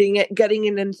 distributing it, getting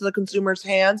it into the consumer's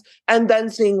hands, and then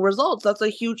seeing results. That's a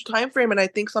huge time frame. And I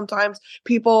think sometimes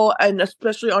people, and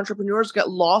especially entrepreneurs, get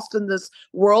lost in this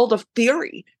world of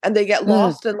theory, and they get Mm.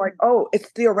 lost in like, oh, it's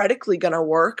theoretically gonna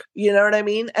work. You know what I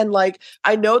mean? And like,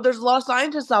 I know there's a lot of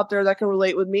scientists out there that can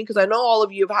relate with me, because I know all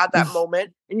of you have had that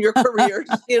moment in your careers,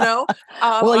 you know.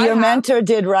 Well, I your have. mentor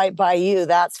did right by you,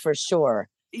 that's for sure.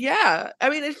 Yeah, I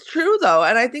mean, it's true though,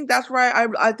 and I think that's why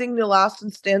I think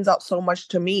NULASTIN stands out so much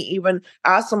to me, even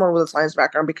as someone with a science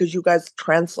background, because you guys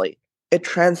translate. It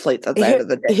translates at the end Here, of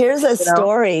the day, here's a you know?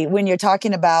 story when you're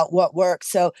talking about what works.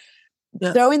 So,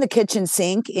 Yeah. throwing the kitchen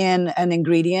sink in an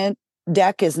ingredient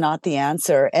deck is not the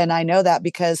answer. And I know that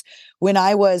because when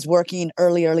I was working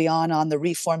early on the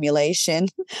reformulation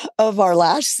of our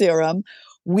lash serum,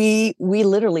 we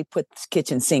literally put this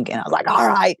kitchen sink in. I was like, all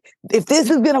right, if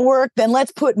this is going to work, then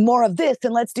let's put more of this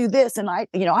and let's do this. And I,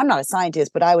 you know, I'm not a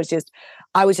scientist, but I was just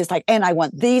like, and I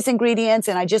want these ingredients.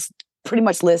 And I just pretty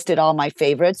much listed all my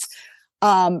favorites.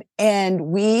 And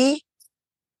we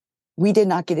did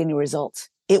not get any results.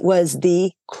 It was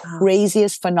the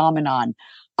craziest phenomenon.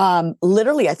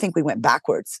 Literally, I think we went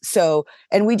backwards. So,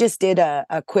 and we just did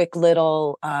a quick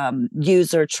little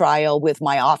user trial with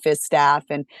my office staff,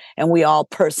 and we all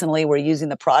personally were using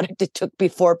the product. It took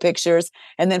before pictures,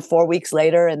 and then 4 weeks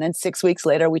later, and then 6 weeks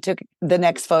later, we took the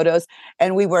next photos,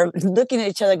 and we were looking at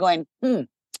each other, going,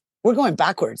 "We're going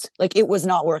backwards. Like it was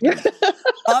not working."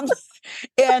 Um,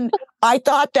 and I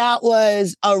thought that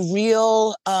was a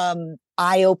real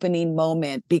eye-opening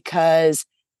moment, because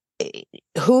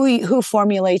who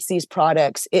formulates these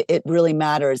products, it really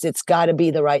matters. It's got to be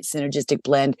the right synergistic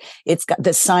blend. It's got,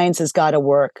 the science has got to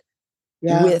work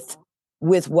Yeah.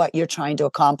 with what you're trying to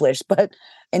accomplish. But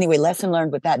anyway, lesson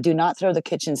learned with that: do not throw the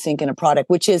kitchen sink in a product,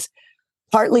 which is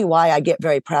partly why I get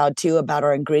very proud too about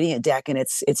our ingredient deck, and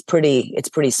it's pretty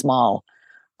small.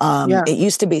 Yeah. It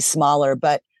used to be smaller,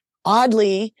 but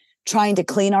oddly, trying to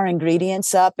clean our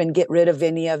ingredients up and get rid of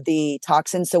any of the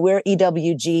toxins. So we're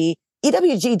EWG.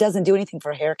 EWG doesn't do anything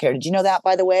for hair care. Did you know that,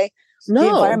 by the way? The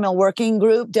No. Environmental Working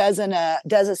Group does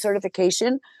a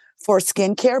certification for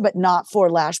skincare, but not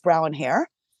for lash, brow, and hair.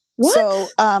 So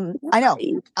What?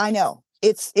 I know.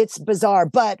 It's bizarre,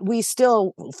 but we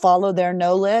still follow their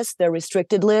no list, their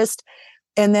restricted list,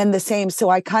 and then the same.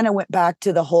 So I kind of went back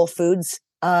to the Whole Foods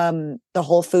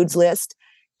list,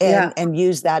 Yeah. and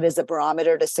use that as a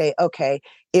barometer to say, okay,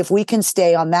 if we can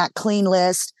stay on that clean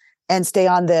list and stay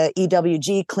on the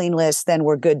EWG clean list, then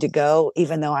we're good to go.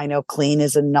 Even though I know clean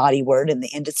is a naughty word in the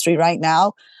industry right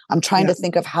now, I'm trying Yeah. to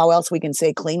think of how else we can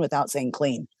say clean without saying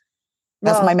clean.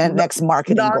 That's my Well, next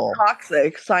marketing goal.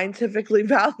 non-toxic, scientifically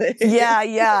valid. Yeah,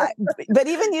 yeah. But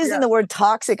even using Yeah. the word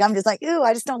toxic, I'm just like, ooh,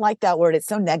 I just don't like that word. It's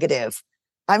so negative.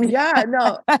 I'm Yeah,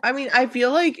 no. I mean, I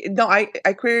feel like no, I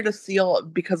created a seal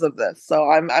because of this. So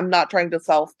I'm not trying to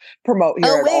self promote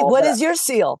here Oh at wait, all, what but is your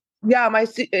seal? yeah,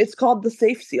 it's called the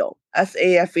Safe Seal,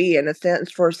 SAFE, and it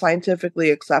stands for scientifically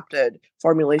accepted Oh,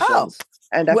 formulations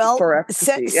and well, for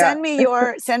efficacy. Yeah.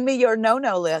 send me your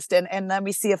no list, and let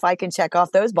me see if I can check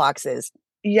off those boxes.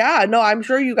 Yeah, no, I'm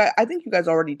sure you guys, I think you guys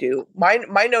already do. My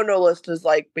no-no list is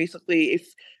like basically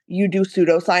if you do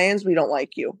pseudoscience, we don't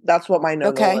like you. That's what my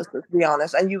no-no Okay. list is, to be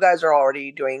honest. And you guys are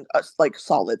already doing like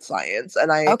solid science.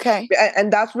 Okay.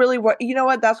 And that's really what, you know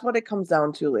what, that's what it comes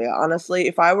down to, Leah. Honestly,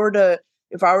 if I were to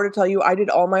tell you, I did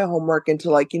all my homework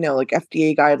into like, like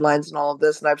FDA guidelines and all of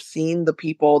this, and I've seen the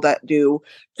people that do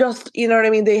just, you know what I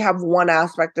mean? They have one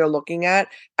aspect they're looking at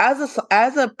as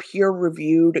a peer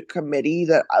reviewed committee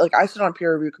that like I sit on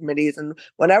peer review committees, and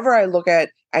whenever I look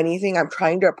at anything, I'm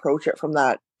trying to approach it from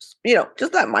that,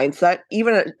 just that mindset,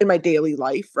 even in my daily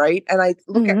life, right? And I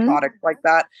look at Mm-hmm. products like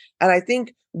that, and I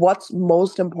think what's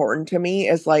most important to me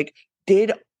is like,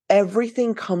 did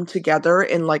everything come together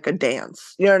in like a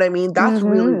dance? You know what I mean? That's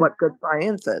really Mm-hmm. what good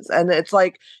science is. And it's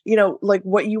like, like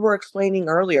what you were explaining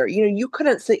earlier, you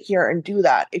couldn't sit here and do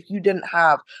that if you didn't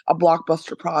have a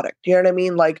blockbuster product. You know what I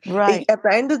mean? Like Right. at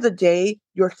the end of the day,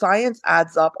 your science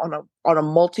adds up on a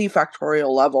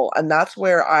multifactorial level, and that's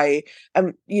where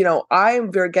I'm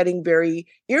getting very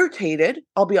irritated.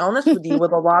 I'll be honest with you,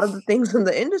 with a lot of the things in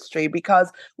the industry,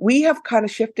 because we have kind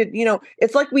of shifted.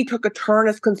 It's like we took a turn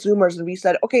as consumers and we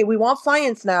said, okay, we want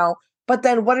science now. But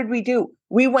then what did we do?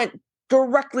 We went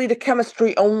directly to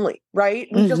chemistry only, right?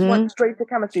 We just Mm-hmm. went straight to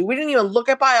chemistry. We didn't even look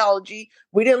at biology.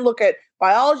 We didn't look at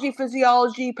biology,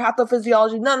 physiology,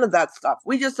 pathophysiology, none of that stuff.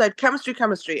 We just said chemistry,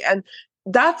 chemistry. And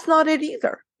that's not it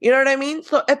either. You know what I mean?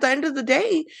 So at the end of the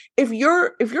day, if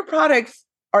your products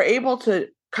are able to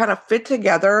kind of fit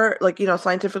together, like,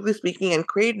 scientifically speaking, and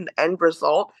create an end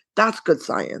result, that's good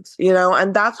science,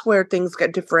 and that's where things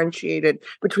get differentiated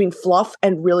between fluff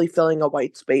and really filling a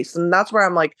white space. And that's where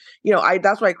I'm like,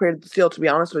 that's why I created the seal, to be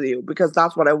honest with you, because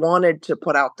that's what I wanted to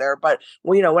put out there. But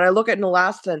when I look at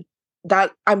NULASTIN,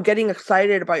 that I'm getting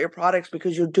excited about your products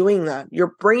because you're doing that.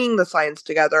 You're bringing the science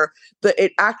together, that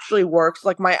it actually works.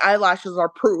 Like my eyelashes are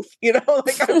proof,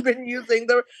 like I've been using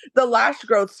the lash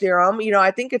growth serum. I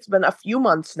think it's been a few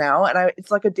months now, and it's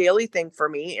like a daily thing for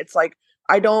me. It's like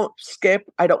I don't skip.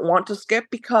 I don't want to skip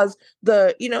because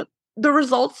the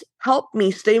results help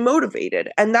me stay motivated.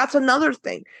 And that's another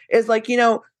thing is like,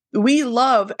 we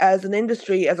love as an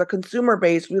industry, as a consumer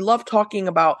base, we love talking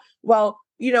about, well,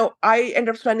 I end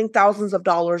up spending thousands of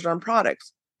dollars on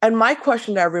products. And my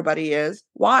question to everybody is,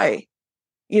 why?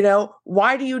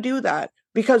 Why do you do that?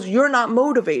 Because you're not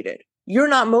motivated. You're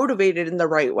not motivated in the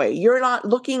right way. You're not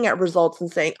looking at results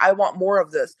and saying, I want more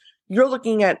of this. You're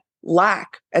looking at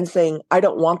lack and saying, I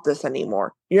don't want this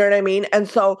anymore. You know what I mean? And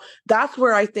so that's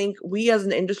where I think we as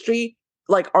an industry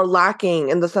like are lacking,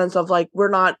 in the sense of like we're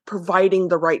not providing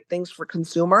the right things for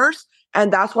consumers.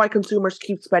 And that's why consumers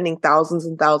keep spending thousands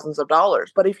and thousands of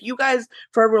dollars. But if you guys,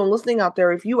 for everyone listening out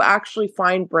there, if you actually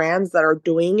find brands that are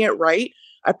doing it right,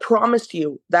 I promise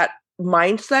you that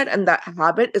mindset and that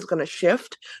habit is going to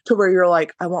shift to where you're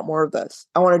like, I want more of this.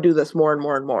 I want to do this more and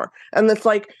more and more. And it's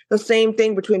like the same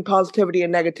thing between positivity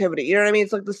and negativity. You know what I mean?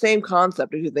 It's like the same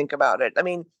concept if you think about it. I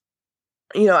mean,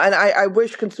 and I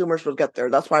wish consumers would get there.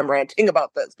 That's why I'm ranting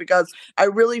about this, because I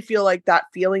really feel like that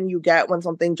feeling you get when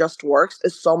something just works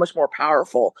is so much more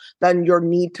powerful than your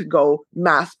need to go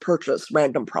mass purchase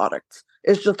random products.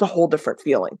 It's just a whole different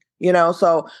feeling.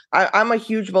 So I'm a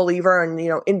huge believer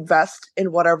in, invest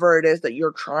in whatever it is that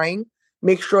you're trying.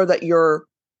 Make sure that you're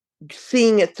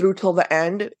seeing it through till the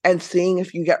end and seeing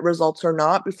if you get results or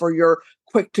not before you're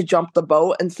quick to jump the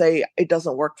boat and say it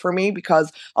doesn't work for me.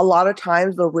 Because a lot of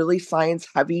times the really science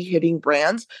heavy hitting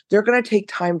brands, they're going to take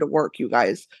time to work, you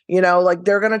guys. Like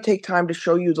they're going to take time to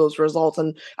show you those results,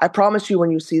 and I promise you,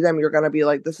 when you see them, you're going to be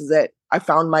like, this is it, I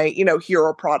found my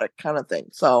hero product kind of thing.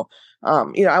 So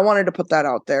I wanted to put that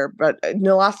out there. But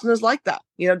Nelastin is like that.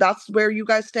 That's where you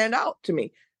guys stand out to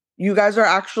me. You guys are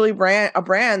actually a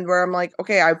brand where I'm like,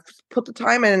 okay, I've put the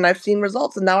time in and I've seen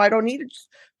results, and now I don't need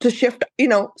to shift,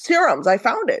 serums. I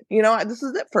found it. This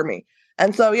is it for me.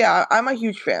 And so, yeah, I'm a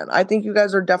huge fan. I think you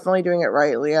guys are definitely doing it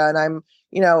right, Leah. And I'm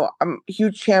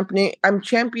huge championing. I'm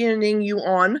championing you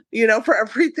on, for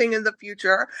everything in the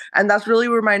future. And that's really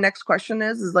where my next question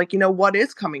is like, what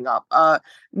is coming up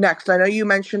next? I know you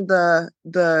mentioned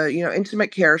the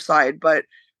intimate care side, but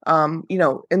in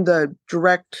the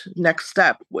direct next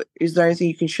step, is there anything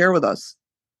you can share with us?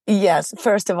 Yes.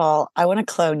 First of all, I want to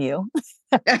clone you.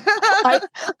 I,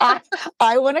 I,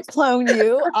 I want to clone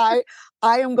you. I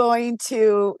am going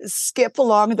to skip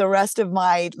along the rest of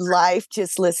my life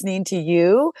just listening to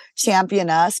you champion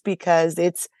us, because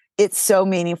it's so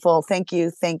meaningful. Thank you,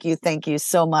 thank you, thank you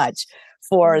so much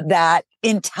for that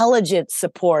intelligent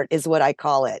support, is what I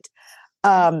call it.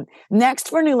 Next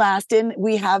for NULASTIN,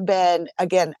 we have been,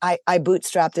 again, I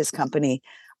bootstrapped this company.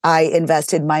 I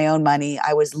invested my own money.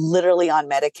 I was literally on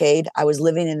Medicaid. I was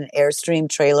living in an Airstream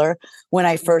trailer when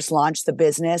I first launched the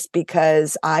business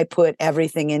because I put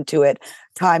everything into it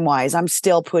time wise. I'm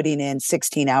still putting in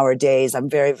 16-hour days. I'm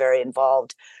very, very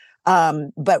involved.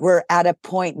 But we're at a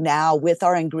point now with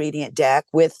our ingredient deck,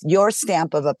 with your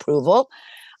stamp of approval,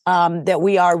 that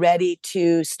we are ready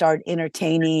to start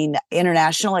entertaining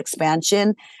international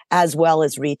expansion as well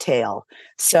as retail.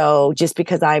 So just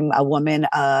because I'm a woman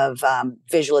of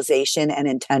visualization and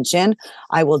intention,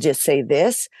 I will just say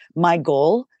this: my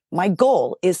goal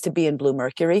is to be in Blue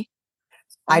Mercury.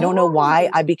 I don't know why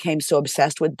Oh, I became so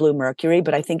obsessed with Blue Mercury,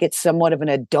 but I think it's somewhat of an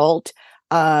adult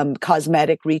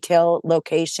cosmetic retail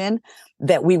location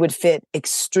that we would fit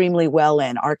extremely well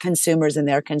in. Our consumers and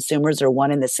their consumers are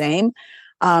one and the same.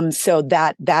 So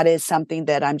that is something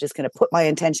that I'm just going to put my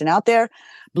intention out there.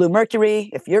 Blue Mercury,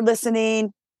 if you're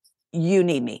listening, you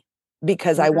need me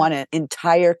because I okay. want an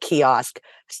entire kiosk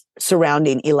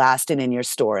surrounding Elastin in your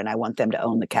store, and I want them to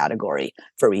own the category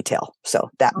for retail. So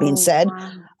that being Oh, said,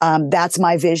 wow. that's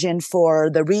my vision for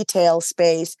the retail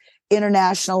space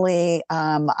internationally.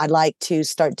 I'd like to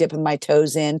start dipping my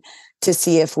toes in to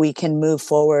see if we can move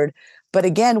forward. But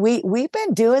again, we've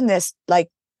been doing this like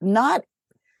not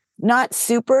not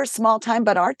super small time,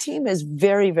 but our team is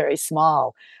very, very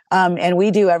small. And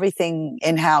we do everything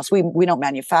in house. We don't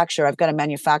manufacture. I've got a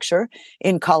manufacturer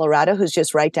in Colorado who's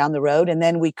just right down the road. And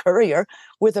then we courier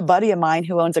with a buddy of mine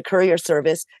who owns a courier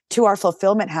service to our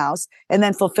fulfillment house. And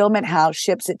then fulfillment house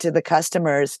ships it to the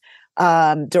customers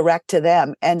direct to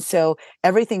them. And so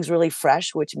everything's really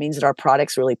fresh, which means that our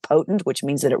product's really potent, which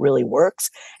means that it really works.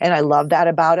 And I love that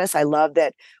about us. I love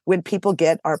that when people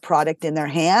get our product in their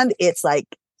hand, it's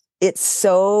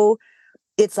so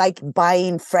it's like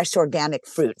buying fresh organic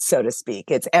fruit, so to speak.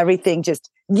 It's everything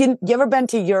just you ever been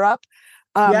to Europe?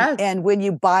 Yes. And when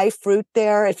you buy fruit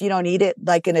there, if you don't eat it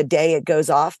like in a day, it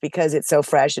goes off because it's so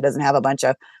fresh. It doesn't have a bunch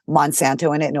of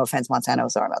Monsanto in it. No offense,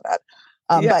 Monsanto. Sorry about that.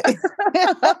 Yeah.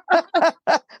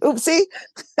 But oopsie.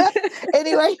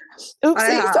 Anyway, I oopsie.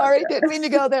 have. Sorry, didn't mean to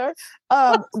go there.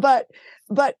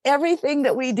 But everything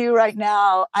that we do right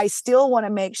now, I still want to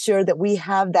make sure that we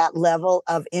have that level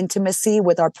of intimacy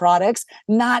with our products,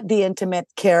 not the intimate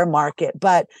care market,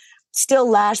 but still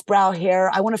lash, brow, hair.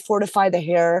 I want to fortify the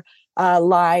hair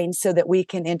line so that we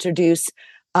can introduce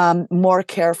more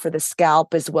care for the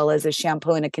scalp, as well as a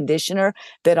shampoo and a conditioner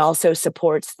that also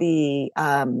supports the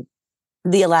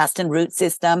elastin root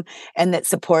system, and that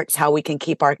supports how we can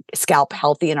keep our scalp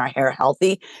healthy and our hair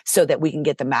healthy so that we can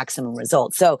get the maximum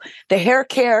results. So the hair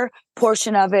care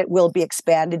portion of it will be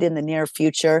expanded in the near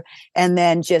future. And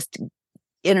then just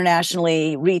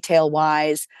internationally, retail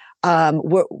wise, I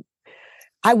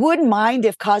wouldn't mind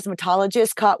if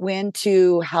cosmetologists caught wind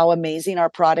to how amazing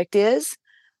our product is.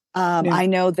 Yeah. I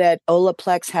know that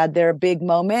Olaplex had their big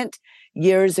moment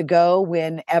years ago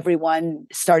when everyone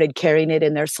started carrying it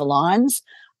in their salons.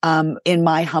 In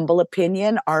my humble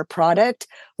opinion, our product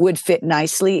would fit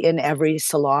nicely in every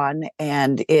salon,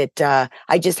 and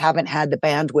I just haven't had the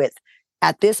bandwidth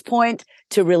at this point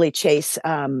to really chase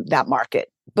that market.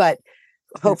 But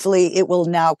hopefully, it will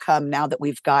now come now that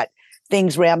we've got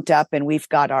things ramped up and we've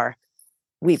got our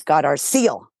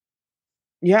seal.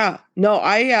 Yeah. No,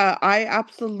 I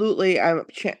absolutely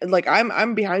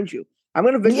I'm behind you. I'm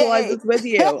gonna visualize Yay! this with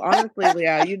you. Honestly,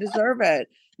 Leah, you deserve it.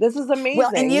 This is Well, and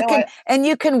amazing. you No, can and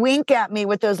you can wink at me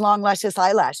with those long luscious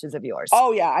eyelashes of yours.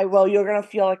 oh yeah, I will. You're gonna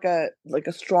feel like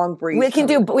a strong breeze We can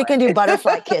coming do your we can do way.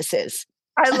 butterfly kisses.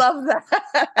 I love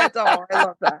that. Oh, I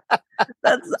love that.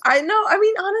 That's I know. I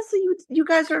mean, honestly, you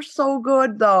guys are so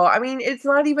good though. I mean, it's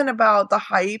not even about the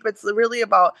hype. It's really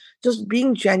about just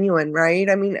being genuine, right?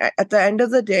 I mean, at the end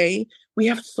of the day, we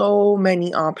have so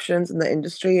many options in the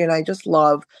industry, and I just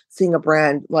love seeing a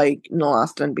brand like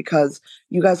NULASTIN because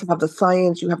you guys have the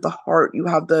science, you have the heart, you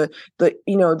have the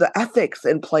ethics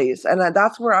in place, and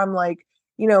that's where I'm like,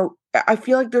 I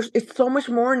feel like it's so much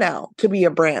more now to be a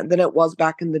brand than it was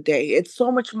back in the day. It's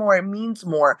so much more. It means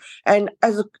more. And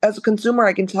as a consumer,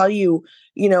 I can tell you,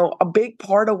 a big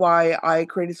part of why I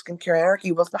created Skincare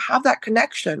Anarchy was to have that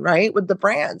connection, right, with the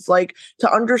brands, like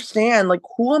to understand, like,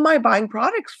 who am I buying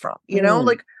products from? Mm.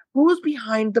 Like who's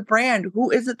behind the brand?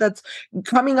 Who is it that's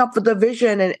coming up with the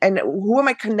vision, and who am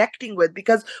I connecting with?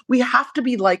 Because we have to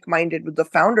be like-minded with the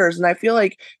founders. And I feel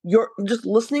like you're just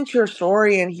listening to your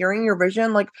story and hearing your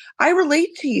vision, like I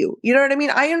relate to you. You know what I mean?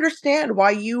 I understand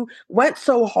why you went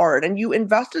so hard and you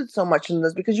invested so much in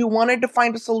this because you wanted to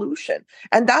find a solution.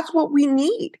 And that's what we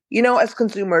need, as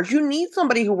consumers. You need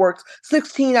somebody who works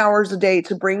 16 hours a day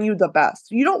to bring you the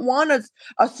best. You don't want a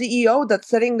CEO that's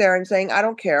sitting there and saying, I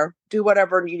don't care. do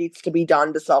whatever needs to be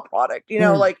done to sell product.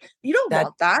 Mm, Like you don't that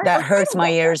want that. that Like I hurts don't my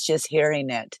want that. ears just hearing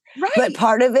it. But Right.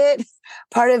 part of it,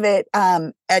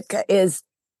 Edka, is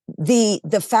the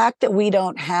fact that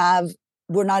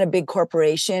we're not a big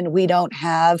corporation. We don't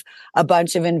have a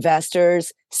bunch of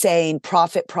investors saying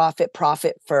profit, profit,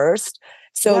 profit first.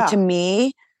 So to Yeah.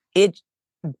 me, it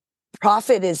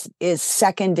profit is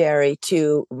secondary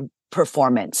to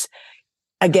performance.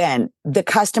 Again, the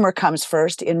customer comes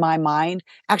first in my mind.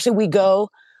 Actually,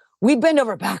 we bend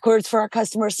over backwards for our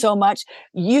customers so much.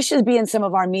 You should be in some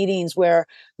of our meetings where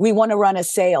we want to run a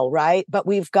sale, right? But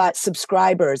we've got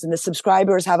subscribers and the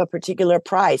subscribers have a particular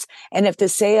price. And if the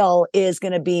sale is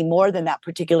going to be more than that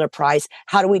particular price,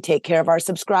 how do we take care of our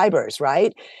subscribers,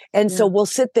 right? And so Yeah. we'll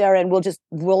sit there and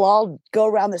we'll all go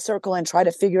around the circle and try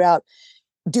to figure out,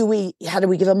 how do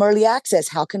we give them early access?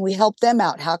 How can we help them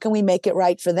out? How can we make it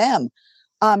right for them?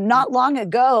 Not long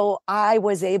ago, I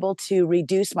was able to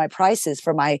reduce my prices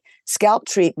for my scalp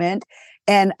treatment,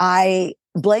 and I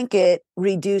blanket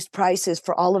reduced prices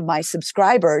for all of my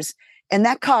subscribers, and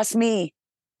that cost me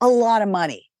a lot of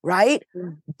money, right? Yeah.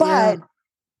 But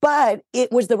but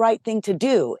it was the right thing to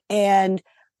do, and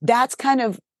that's kind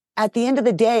of, at the end of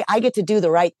the day, I get to do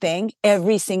the right thing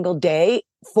every single day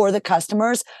for the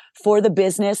customers, for the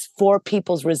business, for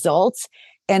people's results.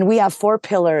 And we have 4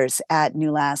 pillars at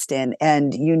NULASTIN,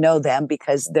 and you know them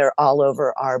because they're all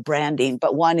over our branding.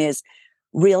 But one is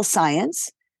real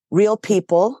science, real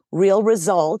people, real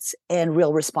results, and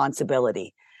real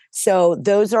responsibility. So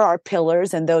those are our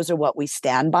pillars, and those are what we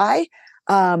stand by.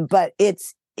 But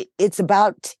it's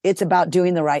about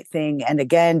doing the right thing. And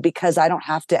again, because I don't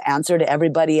have to answer to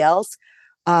everybody else,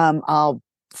 I'll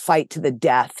fight to the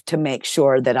death to make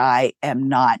sure that I am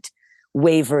not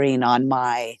wavering on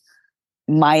my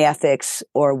ethics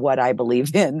or what I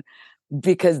believe in,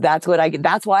 because that's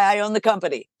why I own the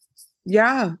company.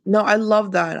 Yeah, no, I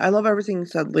love that. I love everything you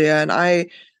said, Leah, and I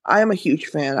am a huge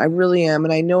fan. I really am,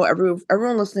 and I know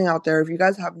everyone listening out there, if you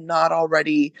guys have not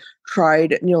already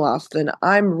tried Neil Austin,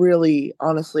 I'm really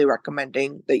honestly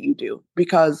recommending that you do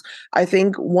because I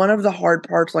think one of the hard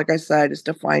parts, like I said, is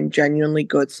to find genuinely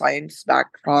good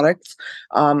science-backed products,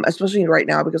 especially right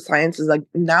now because science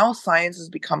is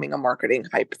becoming a marketing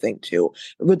hype thing too,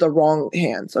 with the wrong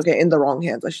hands. Okay, in the wrong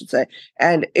hands, I should say,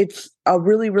 and it's a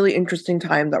really, really interesting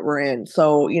time that we're in.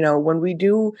 So,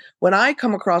 when I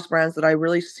come across brands that I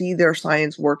really see their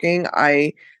science working,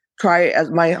 I try as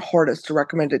my hardest to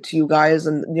recommend it to you guys.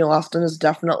 And Neil Austin is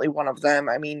definitely one of them.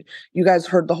 I mean, you guys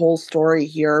heard the whole story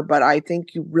here, but I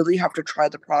think you really have to try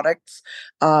the products.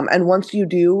 And once you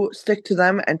do, stick to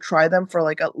them and try them for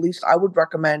like at least, I would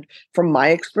recommend from my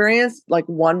experience, like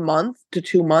 1 month to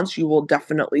 2 months, you will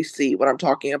definitely see what I'm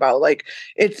talking about. Like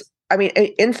I mean,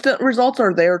 instant results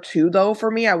are there too, though, for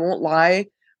me. I won't lie.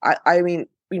 I mean,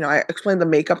 I explained the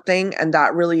makeup thing, and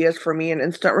that really is for me an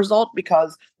instant result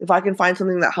because if I can find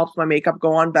something that helps my makeup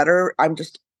go on better, I'm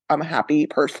a happy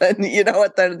person, at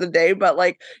the end of the day. But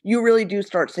like you really do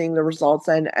start seeing the results.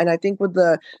 And I think with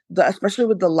the especially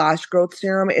with the lash growth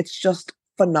serum, it's just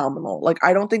phenomenal. Like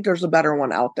I don't think there's a better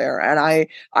one out there. And I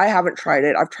haven't tried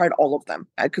it. I've tried all of them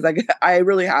because I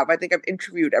really have. I think I've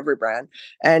interviewed every brand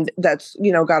and that's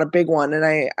got a big one, and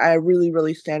I really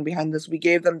really stand behind this. We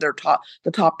gave them the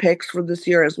top picks for this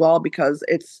year as well because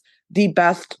it's the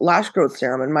best lash growth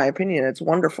serum in my opinion. It's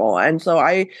wonderful, and so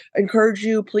I encourage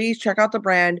you, please check out the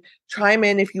brand, chime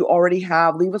in if you already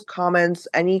have, leave us comments,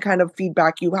 any kind of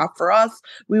feedback you have for us.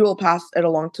 We will pass it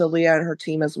along to Leah and her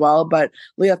team as well. But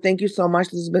Leah, thank you so much.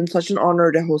 This has been such an honor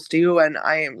to host you, and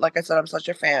I am, like I said, I'm such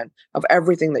a fan of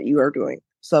everything that you are doing,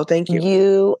 so thank you.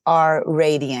 You are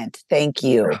radiant. Thank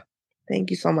you. Thank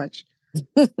you so much.